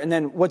getting there? And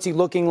then what's he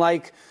looking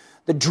like?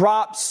 The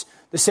drops,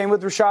 the same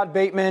with Rashad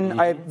Bateman.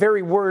 I have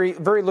very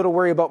little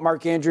worry about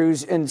Mark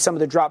Andrews and some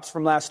of the drops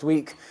from last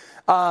week.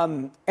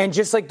 And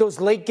just like those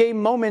late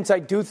game moments, I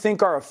do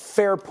think are a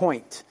fair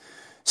point.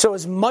 So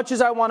as much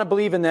as I want to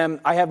believe in them,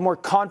 I have more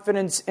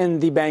confidence in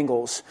the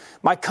Bengals.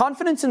 My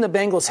confidence in the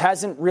Bengals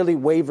hasn't really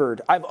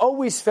wavered. I've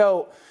always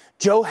felt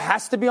Joe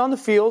has to be on the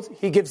field.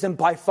 He gives them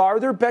by far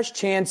their best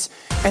chance,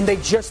 and they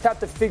just have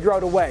to figure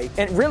out a way.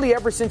 And really,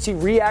 ever since he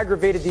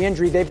re-aggravated the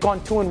injury, they've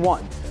gone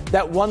 2-1.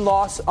 That one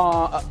loss,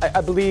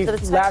 I believe,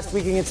 last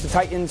week against the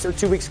Titans, or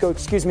 2 weeks ago,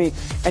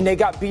 and they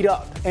got beat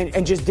up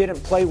and just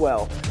didn't play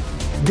well.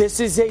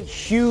 This is a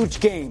huge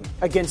game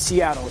against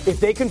Seattle. If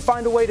they can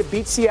find a way to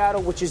beat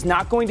Seattle, which is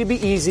not going to be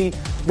easy,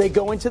 they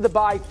go into the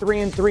bye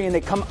 3-3, and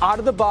they come out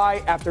of the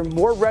bye after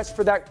more rest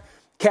for that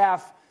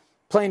calf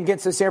playing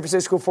against the San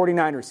Francisco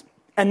 49ers.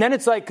 And then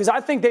it's like, because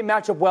I think they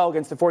match up well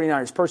against the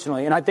 49ers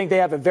personally, and I think they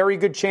have a very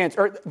good chance,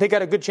 or they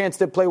got a good chance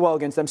to play well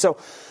against them. So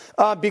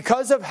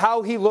because of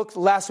how he looked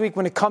last week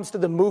when it comes to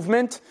the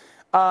movement,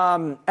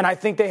 and I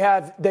think they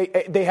have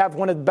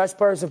one of the best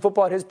players in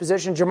football at his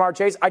position, Ja'Marr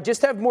Chase. I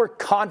just have more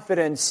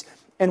confidence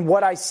in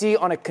what I see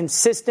on a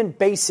consistent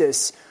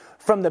basis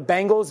from the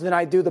Bengals than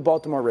I do the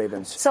Baltimore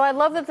Ravens. So I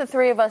love that the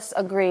three of us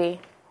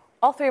agree.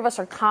 All three of us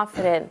are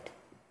confident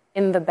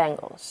in the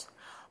Bengals.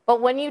 But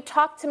when you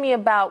talk to me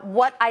about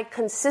what I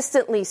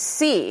consistently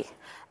see,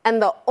 and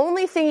the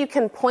only thing you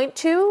can point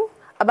to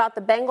about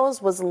the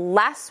Bengals was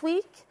last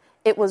week,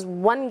 it was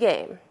one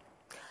game.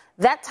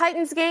 That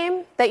Titans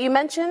game that you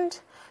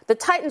mentioned, the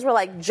Titans were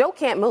like, Joe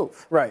can't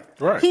move. Right.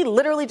 He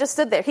literally just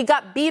stood there. He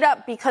got beat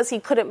up because he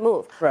couldn't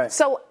move. Right.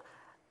 So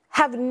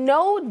have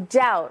no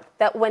doubt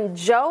that when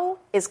Joe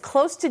is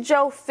close to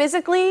Joe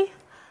physically,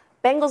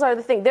 Bengals are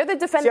the thing. They're the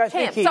defending champs.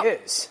 I think he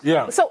is.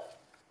 Yeah. So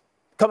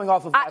coming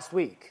off of last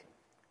week.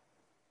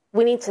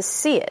 We need to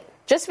see it.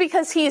 Just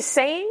because he is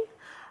saying,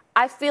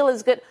 I feel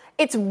is good.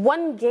 It's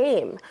one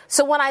game.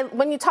 So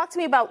when you talk to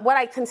me about what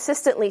I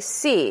consistently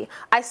see,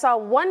 I saw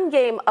one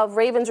game of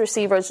Ravens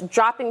receivers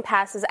dropping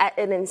passes at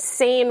an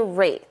insane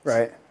rate.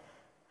 Right.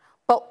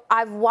 But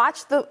I've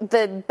watched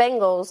the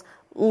Bengals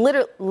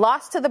literally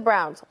lost to the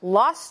Browns,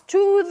 lost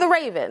to the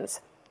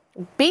Ravens,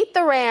 beat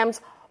the Rams,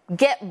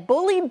 get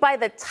bullied by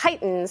the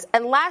Titans,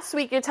 and last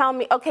week you're telling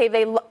me, okay,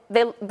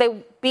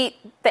 they beat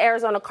the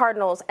Arizona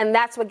Cardinals, and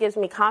that's what gives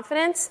me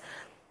confidence.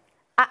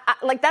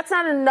 That's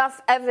not enough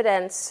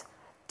evidence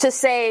to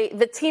say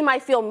the team I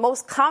feel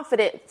most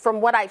confident from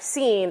what I've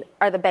seen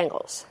are the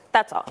Bengals.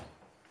 That's all.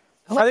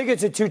 I think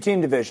it's a two-team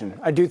division.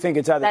 I do think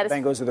it's either the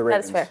Bengals or the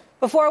Ravens. That is fair.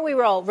 Before we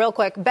roll, real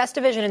quick, best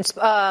division in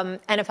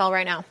NFL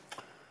right now?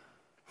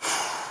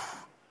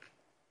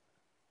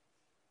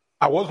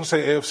 I was going to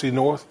say AFC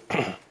North,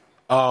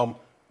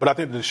 but I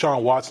think the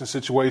Deshaun Watson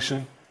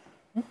situation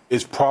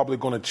is probably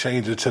going to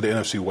change it to the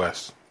NFC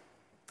West.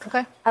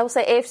 Okay. I will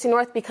say AFC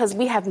North because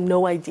we have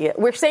no idea.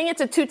 We're saying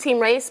it's a two-team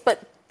race,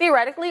 but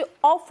theoretically,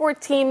 all four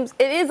teams,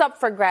 it is up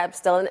for grabs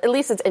still, and at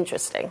least it's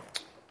interesting.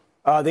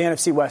 The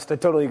NFC West, I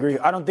totally agree.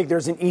 I don't think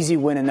there's an easy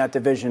win in that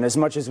division. As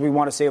much as we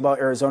want to say about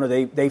Arizona,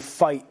 they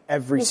fight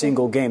every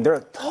single game. They're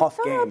a tough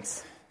game.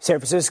 San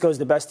Francisco is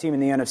the best team in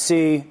the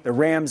NFC. The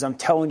Rams, I'm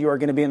telling you, are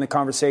going to be in the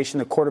conversation.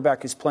 The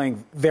quarterback is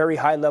playing very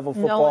high-level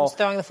football. No one's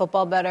throwing the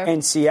football better.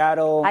 And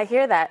Seattle. I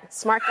hear that.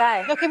 Smart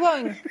guy. No, keep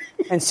going.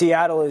 And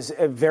Seattle is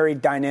a very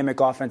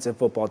dynamic offensive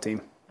football team.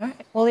 All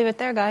right. We'll leave it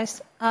there,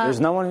 guys. There's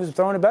no one who's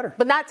throwing it better.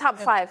 But not top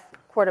five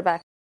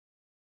quarterback.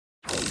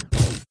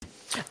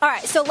 All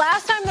right, so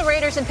last time the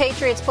Raiders and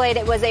Patriots played,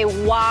 it was a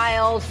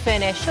wild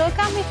finish. So it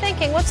got me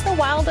thinking, what's the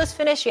wildest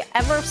finish you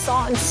ever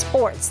saw in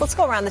sports? Let's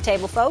go around the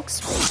table,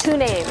 folks. Two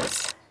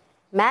names,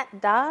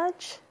 Matt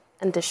Dodge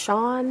and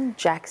Deshaun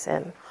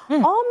Jackson.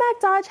 All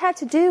Matt Dodge had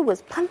to do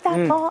was punt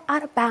that ball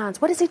out of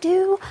bounds. What does he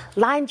do?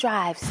 Line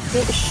drives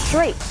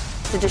straight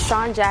to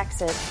Deshaun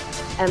Jackson.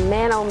 And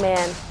man, oh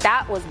man,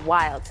 that was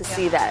wild to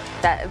see that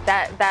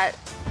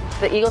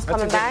the Eagles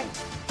coming back.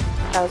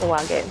 That was a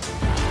wild game.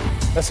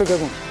 That's a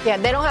good one. Yeah,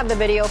 they don't have the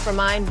video for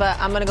mine, but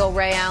I'm going to go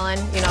Ray Allen,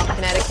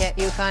 Connecticut,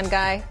 UConn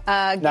guy.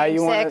 Now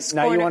you want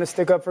to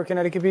stick up for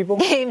Connecticut people?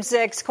 Game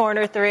 6,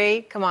 corner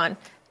 3. Come on.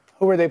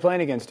 Who were they playing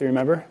against? Do you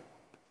remember?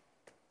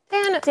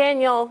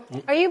 Daniel.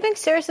 Are you being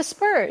serious? The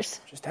Spurs.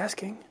 Just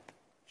asking.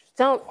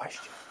 Don't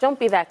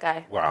be that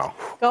guy. Wow.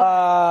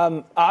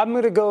 I'm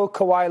going to go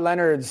Kawhi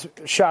Leonard's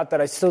shot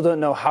that I still don't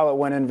know how it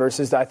went in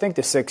versus, I think,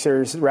 the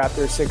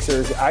Raptors,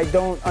 Sixers. I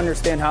don't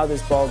understand how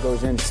this ball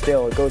goes in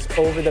still. It goes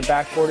over the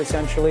backboard,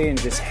 essentially, and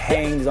just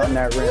hangs on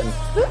that rim.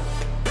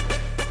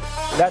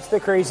 That's the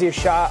craziest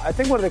shot. I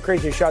think one of the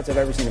craziest shots I've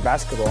ever seen in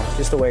basketball,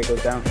 just the way it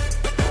goes down.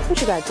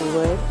 What you got,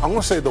 D-Wood? I'm going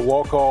to say the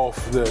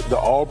walk-off, the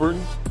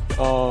Auburn.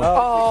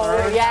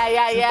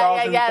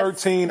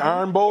 2013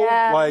 Iron Bowl.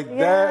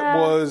 That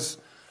was...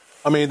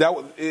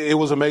 it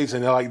was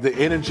amazing. Like the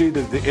energy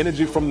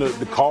from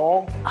the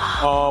call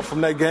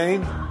from that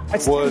game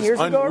was 10 years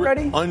ago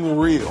already.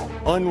 Unreal.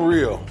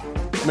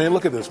 Man,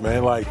 look at this,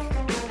 man. Like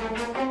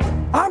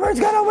Auburn's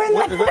gonna win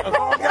the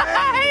football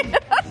game.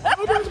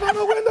 Auburn's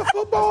gonna win the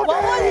football game.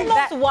 What was the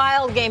most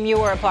wild game you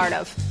were a part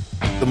of?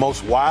 The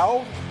most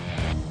wild?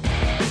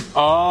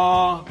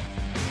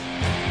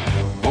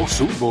 Most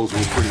Super Bowls were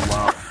pretty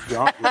wild.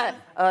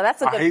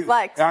 That's a good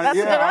flex.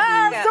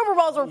 Super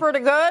Bowls were pretty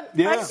good.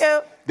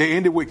 Yeah. They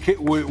ended with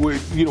game-winning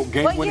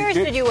kicks. What years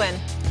did you win?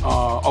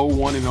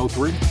 01 and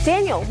 03.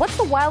 Daniel, what's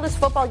the wildest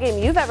football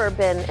game you've ever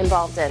been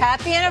involved in?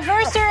 Happy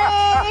anniversary!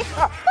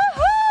 Woohoo!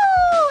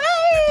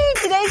 Hey,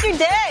 today's your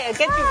day. I'll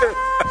get you.